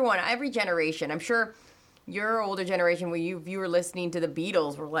 Like every generation, I'm sure your older generation where you were listening to the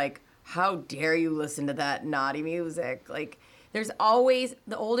Beatles were like, how dare you listen to that naughty music? Like, there's always,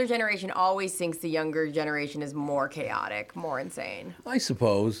 the older generation always thinks the younger generation is more chaotic, more insane. I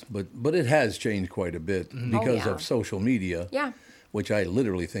suppose, but it has changed quite a bit because of social media, which I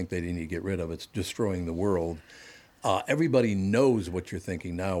literally think they need to get rid of. It's destroying the world. Everybody knows what you're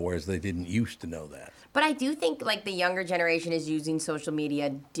thinking now, whereas they didn't used to know that. But I do think, like, the younger generation is using social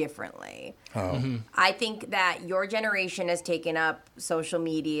media differently. How? I think that your generation has taken up social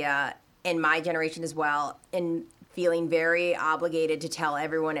media, and my generation as well, and feeling very obligated to tell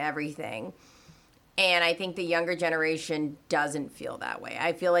everyone everything. And I think the younger generation doesn't feel that way.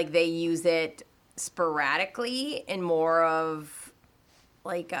 I feel like they use it sporadically in more of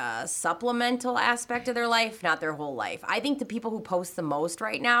like a supplemental aspect of their life, not their whole life. I think the people who post the most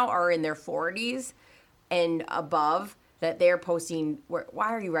right now are in their 40s and above, that they're posting, why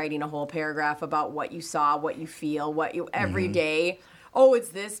are you writing a whole paragraph about what you saw, what you feel, what you every day? Oh, it's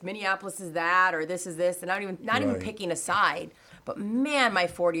this, Minneapolis is that, or this is this, and not even picking a side. But man, my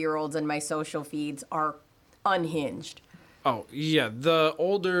 40-year-olds and my social feeds are unhinged. Oh, yeah. The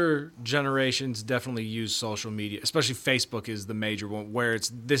older generations definitely use social media, especially Facebook is the major one, where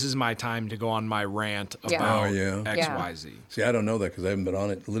this is my time to go on my rant about X, Y, Z. See, I don't know that because I haven't been on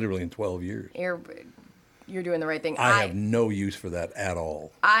it literally in 12 years. You're doing the right thing. I have no use for that at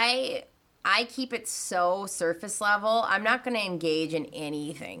all. I keep it so surface level. I'm not going to engage in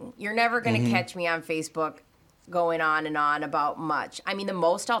anything. You're never going to catch me on Facebook going on and on about much. I mean, the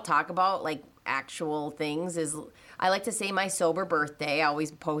most I'll talk about, like, actual things is, I like to say my sober birthday. I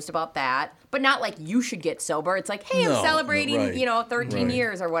always post about that. But not like you should get sober. It's like, hey, I'm celebrating, 13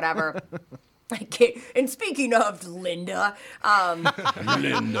 years or whatever. And speaking of Linda.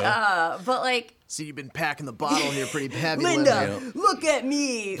 But like... See, you've been packing the bottle here pretty heavy, Linda. Look at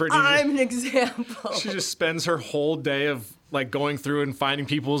me. I'm an example. She just spends her whole day of like going through and finding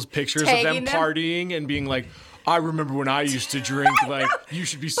people's pictures of them partying and being like, I remember when I used to drink. Like, you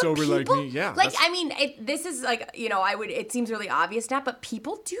should be sober like me. Yeah. Like, I mean, this is like, it seems really obvious now, but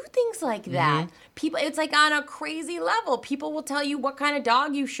people do things like that. People, it's like on a crazy level. People will tell you what kind of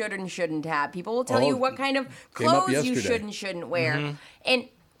dog you should and shouldn't have. People will tell you what kind of clothes you should and shouldn't wear. And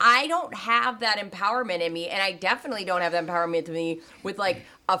I don't have that empowerment in me, and I definitely don't have that empowerment in me with like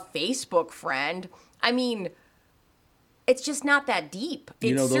a Facebook friend. I mean, it's just not that deep.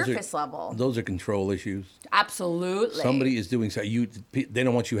 It's surface level. Those are control issues. Absolutely. Somebody is doing so. They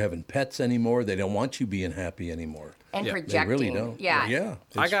don't want you having pets anymore. They don't want you being happy anymore. And projecting. They really don't. Yeah.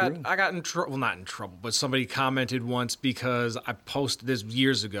 I got in trouble. Well, not in trouble, but somebody commented once because I posted this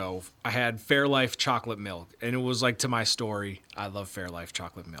years ago. I had Fairlife chocolate milk, and it was like to my story. I love Fairlife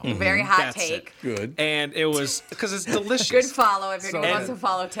chocolate milk. Very hot take. Good. And it was because it's delicious. Good follow if you're going to want to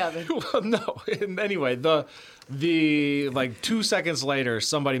follow Tevin. Well, no. And anyway, the like 2 seconds later,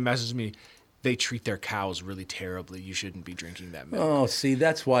 somebody messaged me. They treat their cows really terribly. You shouldn't be drinking that milk. Oh, see,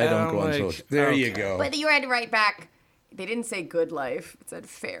 that's why I don't go on social. There you go. But you had to write back, They didn't say good life. It said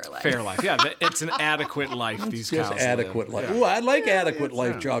fair life. Fair life. Yeah, it's an adequate life. These Just cows adequate live. life. Ooh, I like adequate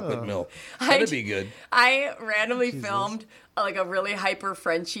life chocolate milk. That'd be good. I randomly filmed like a really hyper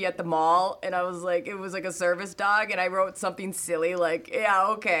Frenchie at the mall, and I was like, it was like a service dog, and I wrote something silly like, yeah,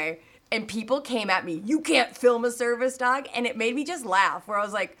 okay. And people came at me, you can't film a service dog, and it made me just laugh, where I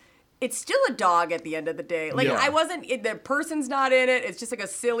was like, it's still a dog at the end of the day. Like, I wasn't, the person's not in it, it's just like a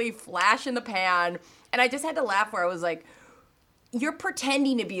silly flash in the pan, and I just had to laugh where I was like, you're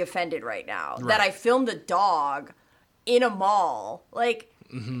pretending to be offended right now that I filmed a dog in a mall. Like,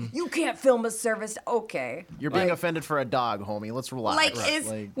 you can't film a service. Okay. You're being offended for a dog, homie. Let's relax.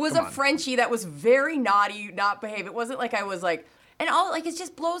 Was a Frenchie that was very naughty, not behave. It wasn't like I was like, and all, like, it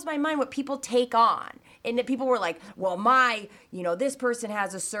just blows my mind what people take on. And that people were like, well, this person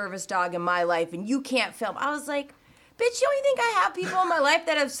has a service dog in my life and you can't film. I was like, bitch, you don't think I have people in my life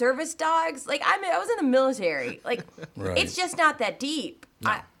that have service dogs? Like, I was in the military. Like, It's just not that deep.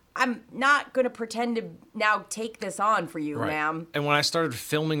 No. I'm not going to pretend to now take this on for you, ma'am. And when I started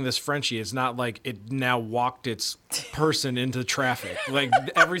filming this Frenchie, it's not like it now walked its person into traffic. Like,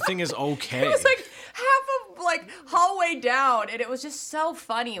 everything is okay. It was like hallway down, and it was just so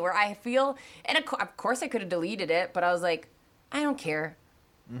funny where I feel, and of course I could have deleted it, but I was like, I don't care.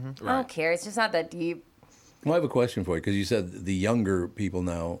 I don't care. It's just not that deep. Well, I have a question for you, because you said the younger people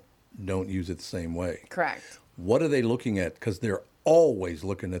now don't use it the same way. Correct. What are they looking at? Because they're always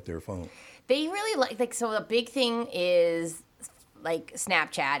looking at their phone. They really like so the big thing is, like,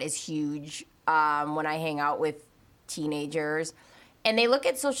 Snapchat is huge when I hang out with teenagers. And they look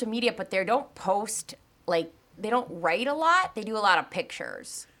at social media, but they don't post, like, they don't write a lot. They do a lot of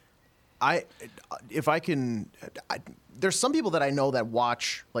pictures. There's some people that I know that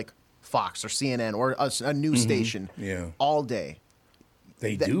watch, like, Fox or CNN or a news station all day.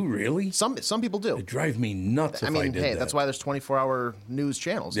 They do, really? Some people do. It drives me nuts if I did that. That's why there's 24-hour news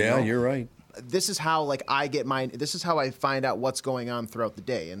channels. Yeah, you're right. This is how, like, this is how I find out what's going on throughout the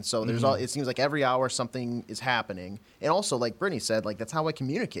day. And so there's it seems like every hour something is happening. And also, like Brittany said, like, that's how I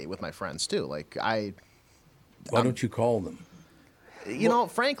communicate with my friends too. Like, why don't you call them? You know,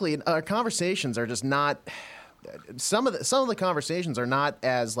 frankly, our conversations are just not. Some of the conversations are not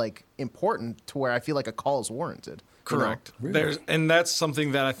as, like, important to where I feel like a call is warranted. Correct. You know? Really? And that's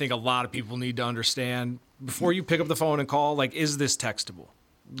something that I think a lot of people need to understand before you pick up the phone and call. Like, is this textable?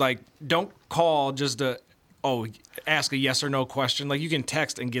 Like, don't call just to ask a yes or no question. Like, you can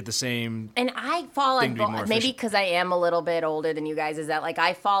text and get the same. And I fall on both, maybe because I am a little bit older than you guys, is that, like,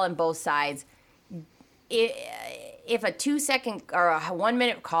 I fall on both sides. If a 2-second or a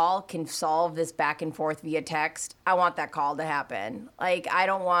 1-minute call can solve this back and forth via text, I want that call to happen. Like, I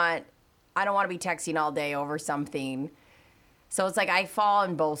don't want to be texting all day over something. So it's like I fall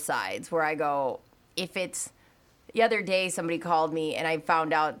on both sides where I go, if it's the other day somebody called me and I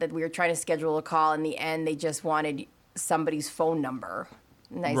found out that we were trying to schedule a call. In the end, they just wanted somebody's phone number.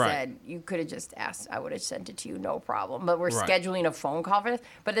 And I said, you could have just asked. I would have sent it to you, no problem. But we're scheduling a phone call for this.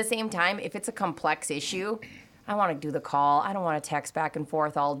 But at the same time, if it's a complex issue, I want to do the call. I don't want to text back and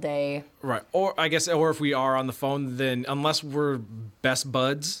forth all day. Right. Or I guess, or if we are on the phone, then unless we're best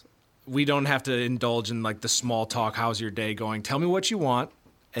buds, we don't have to indulge in, like, the small talk, how's your day going? Tell me what you want,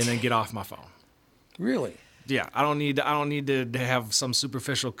 and then get off my phone. Really? Yeah. I don't need to have some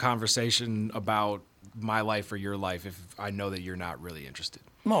superficial conversation about my life or your life if I know that you're not really interested.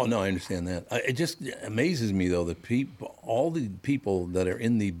 No, I understand that. It just amazes me, though, that all the people that are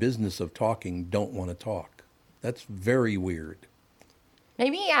in the business of talking don't want to talk. That's very weird.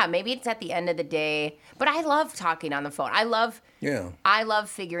 Maybe it's at the end of the day. But I love talking on the phone. I love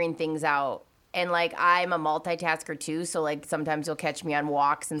figuring things out. And, like, I'm a multitasker too, so, like, sometimes you'll catch me on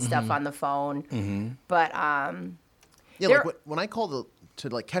walks and stuff on the phone. Mm-hmm. But like when I call to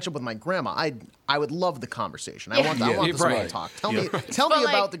like catch up with my grandma, I would love the conversation. I want this small talk. Tell me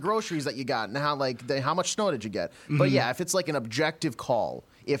about the groceries that you got and how much snow did you get. Mm-hmm. But yeah, if it's like an objective call,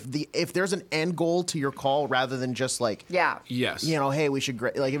 if there's an end goal to your call rather than just like yes, you know, hey, we should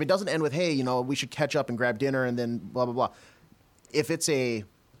like if it doesn't end with hey, you know, we should catch up and grab dinner and then blah blah blah. If it's a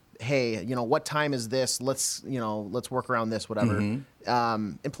hey, you know, what time is this? Let's work around this, whatever.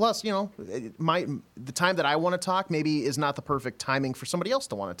 Mm-hmm. And plus, you know, the time that I want to talk maybe is not the perfect timing for somebody else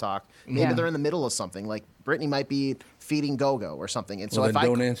to want to talk. Maybe they're in the middle of something. Like Brittany might be feeding Go-Go or something. And so then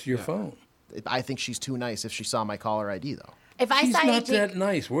don't answer your phone. I think she's too nice if she saw my caller ID, though. She's not that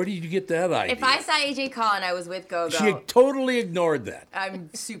nice. Where did you get that idea? If I saw AJ call and I was with Go-Go. She totally ignored that. I'm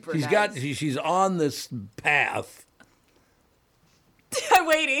super nice. She's on this path. I'm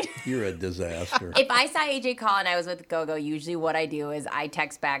waiting. You're a disaster. If I saw AJ call and I was with Gogo, usually what I do is I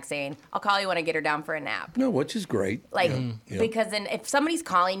text back saying, I'll call you when I get her down for a nap. No, which is great. Like, Yeah. because then if somebody's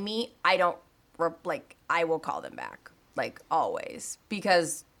calling me, I don't, I will call them back. Like, always.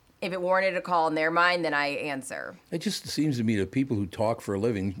 Because if it warranted a call in their mind, then I answer. It just seems to me that people who talk for a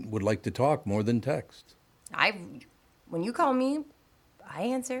living would like to talk more than text. When you call me, I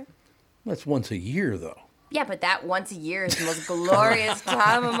answer. That's once a year, though. Yeah, but that once a year is the most glorious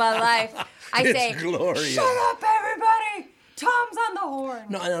time of my life. I say, glorious. Shut up, everybody! Tom's on the horn.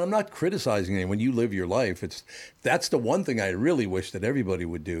 No, and I'm not criticizing anyone. When you live your life, that's the one thing I really wish that everybody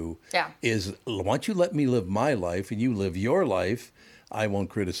would do. Yeah. Is why don't you let me live my life and you live your life? I won't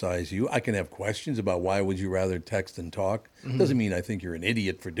criticize you. I can have questions about why would you rather text than talk. Doesn't mean I think you're an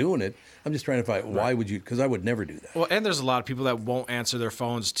idiot for doing it. I'm just trying to find why would you? Because I would never do that. Well, and there's a lot of people that won't answer their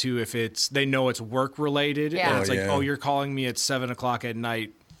phones too if they know it's work related. Yeah. And it's Oh, you're calling me at 7:00 at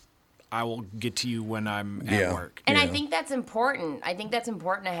night. I will get to you when I'm at work. And I think that's important. I think that's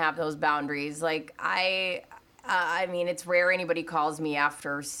important to have those boundaries. Like I mean, it's rare anybody calls me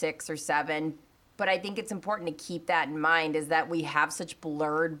after 6 or 7. But I think it's important to keep that in mind is that we have such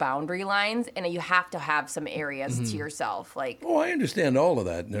blurred boundary lines and you have to have some areas to yourself. Like, Oh, I understand all of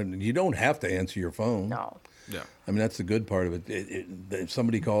that. You don't have to answer your phone. No. Yeah. I mean, that's the good part of it. If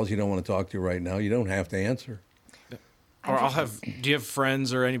somebody calls you don't want to talk to you right now, you don't have to answer. Or do you have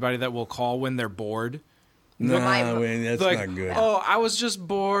friends or anybody that will call when they're bored? No, I mean, that's like, not good. Oh, I was just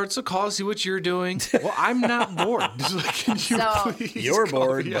bored, so call and see what you're doing. Well, I'm not bored. Can you please You're call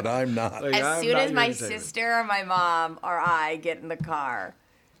bored, me? but I'm not. Like, as I'm soon not as your my entertainment. sister or my mom or I get in the car,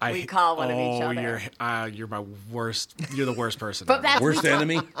 we call one of each other. You're my worst. You're the worst person. But that's Worst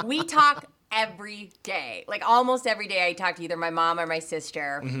enemy? We talk every day. Like almost every day I talk to either my mom or my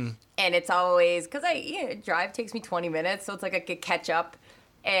sister. And it's always, because drive takes me 20 minutes, so it's like I could catch up.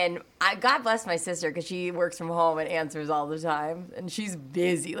 And God bless my sister because she works from home and answers all the time. And she's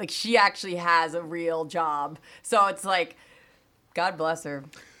busy. Like she actually has a real job. So it's like, God bless her.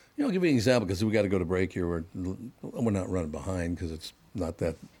 I'll give you an example because we got to go to break here. We're not running behind because it's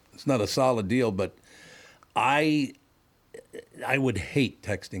not a solid deal. But I would hate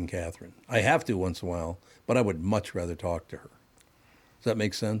texting Catherine. I have to once in a while, but I would much rather talk to her. Does that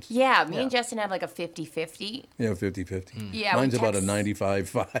make sense? Yeah, me and Justin have like a 50-50. Yeah, 50-50. Yeah, Mine's we about a text-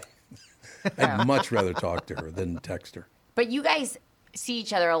 95-5. I'd much rather talk to her than text her. But you guys see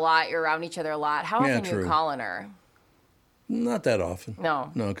each other a lot. You're around each other a lot. How Yeah, often are you true. calling her? Not that often. No.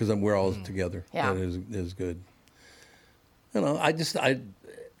 No, because we're all together. Yeah. That is good.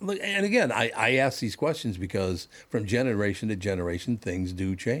 Look, and again, I ask these questions because from generation to generation, things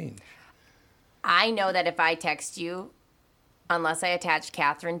do change. I know that if I text you, unless I attach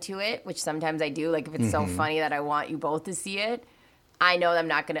Catherine to it, which sometimes I do, like if it's so funny that I want you both to see it, I know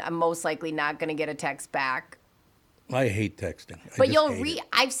I'm most likely not gonna get a text back. I hate texting. But you'll read.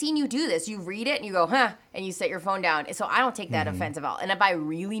 I've seen you do this. You read it and you go, huh, and you set your phone down. So I don't take that offensive at all. And if I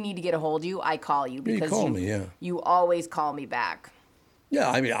really need to get a hold of you, I call you because call me, yeah. you always call me back. Yeah,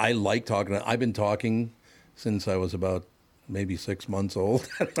 I mean, I like talking. I've been talking since I was about maybe 6 months old.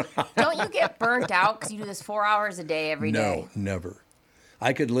 Don't you get burnt out because you do this 4 hours a day every day? No, never.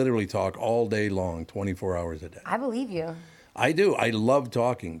 I could literally talk all day long, 24 hours a day. I believe you. I do. I love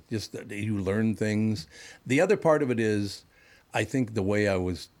talking. Just you learn things. The other part of it is, I think the way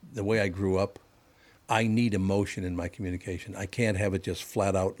I grew up, I need emotion in my communication. I can't have it just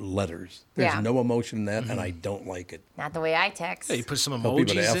flat out letters. There's no emotion in that, and I don't like it. Not the way I text. Yeah, you put some Tell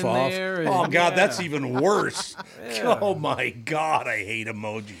people to emojis F in off. there. Oh, and- God, yeah. that's even worse. Oh, my God, I hate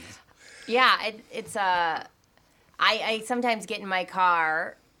emojis. Yeah, it's I sometimes get in my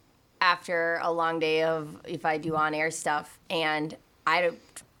car after a long day of if I do on-air stuff, and I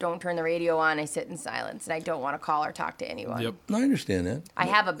don't turn the radio on. I sit in silence, and I don't want to call or talk to anyone. Yep. I understand that. I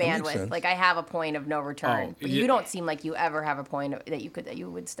have a That makes bandwidth, sense. like I have a point of no return. But you yeah. don't seem like you ever have a point that you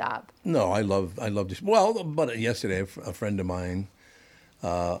would stop. No, I love this. Well, but yesterday, a friend of mine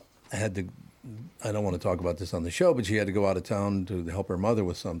had to. I don't want to talk about this on the show, but she had to go out of town to help her mother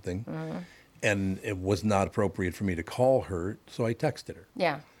with something, and it was not appropriate for me to call her, so I texted her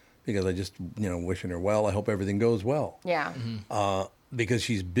Yeah, because I just, wishing her well. I hope everything goes well. yeah. Because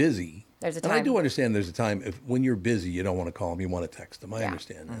she's busy. There's a And I time. do understand there's a time when you're busy, you don't want to call them, you want to text them. I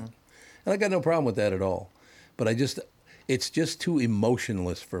understand that. And I got no problem with that at all. But it's just too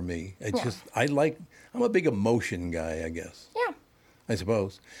emotionless for me. I'm a big emotion guy, I guess. Yeah. I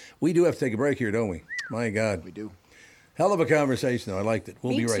suppose. We do have to take a break here, don't we? My God. We do. Hell of a conversation, though. I liked it.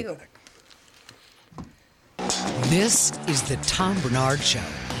 We'll Me be right too. back. This is the Tom Barnard Show.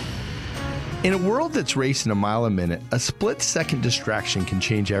 In a world that's racing a mile a minute, a split-second distraction can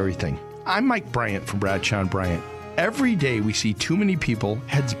change everything. I'm Mike Bryant from Bradshaw & Bryant. Every day we see too many people,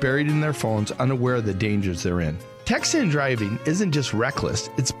 heads buried in their phones, unaware of the dangers they're in. Texting and driving isn't just reckless,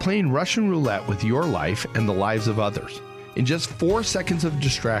 it's playing Russian roulette with your life and the lives of others. In just 4 seconds of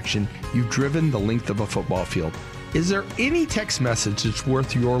distraction, you've driven the length of a football field. Is there any text message that's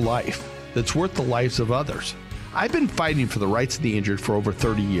worth your life, that's worth the lives of others? I've been fighting for the rights of the injured for over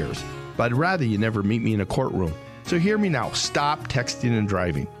 30 years, but I'd rather you never meet me in a courtroom. So hear me now, stop texting and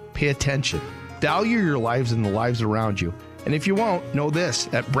driving. Pay attention. Value your lives and the lives around you. And if you won't, know this,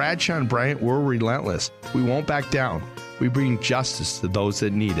 at Bradshaw & Bryant, we're relentless. We won't back down. We bring justice to those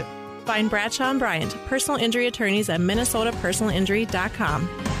that need it. Find Bradshaw & Bryant, personal injury attorneys at minnesotapersonalinjury.com.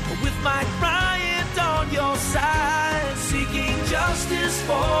 With Mike Bryant on your side, seeking justice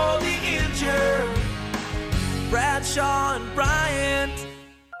for the injured. Bradshaw & Bryant.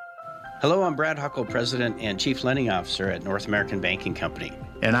 Hello, I'm Brad Huckle, President and Chief Lending Officer at North American Banking Company.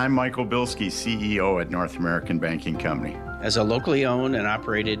 And I'm Michael Bilski, CEO at North American Banking Company. As a locally owned and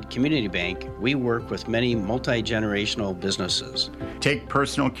operated community bank, we work with many multi-generational businesses. Take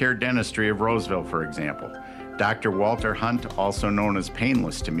Personal Care Dentistry of Roseville, for example. Dr. Walter Hunt, also known as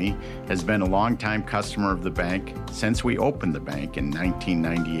Painless to me, has been a longtime customer of the bank since we opened the bank in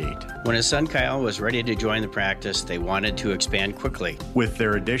 1998. When his son Kyle was ready to join the practice, they wanted to expand quickly. With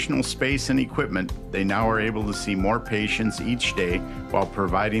their additional space and equipment, they now are able to see more patients each day while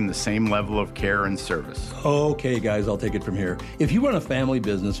providing the same level of care and service. Okay, guys, I'll take it from here. If you run a family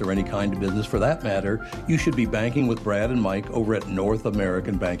business or any kind of business for that matter, you should be banking with Brad and Mike over at North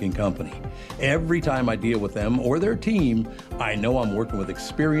American Banking Company. Every time I deal with them or their team, I know I'm working with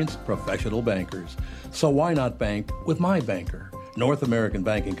experienced professional bankers. So why not bank with my banker? North American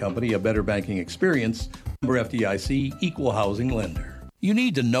Banking Company, a better banking experience. Member FDIC, equal housing lender. You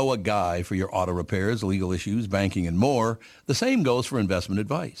need to know a guy for your auto repairs, legal issues, banking, and more. The same goes for investment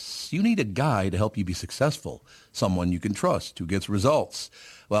advice. You need a guy to help you be successful, someone you can trust, who gets results.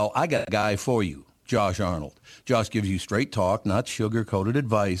 Well, I got a guy for you, Josh Arnold. Josh gives you straight talk, not sugar-coated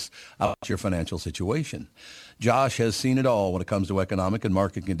advice about your financial situation. Josh has seen it all when it comes to economic and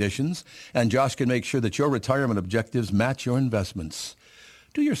market conditions, and Josh can make sure that your retirement objectives match your investments.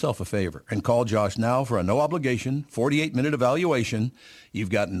 Do yourself a favor and call Josh now for a no-obligation, 48-minute evaluation. You've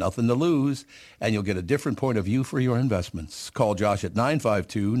got nothing to lose, and you'll get a different point of view for your investments. Call Josh at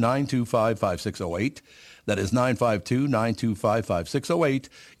 952-925-5608. That is 952-925-5608.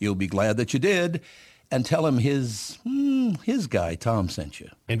 You'll be glad that you did. And tell him his guy, Tom, sent you.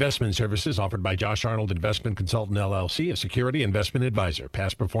 Investment services offered by Josh Arnold Investment Consultant, LLC, a security investment advisor.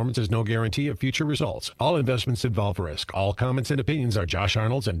 Past performance is no guarantee of future results. All investments involve risk. All comments and opinions are Josh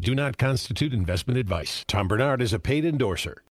Arnold's and do not constitute investment advice. Tom Barnard is a paid endorser.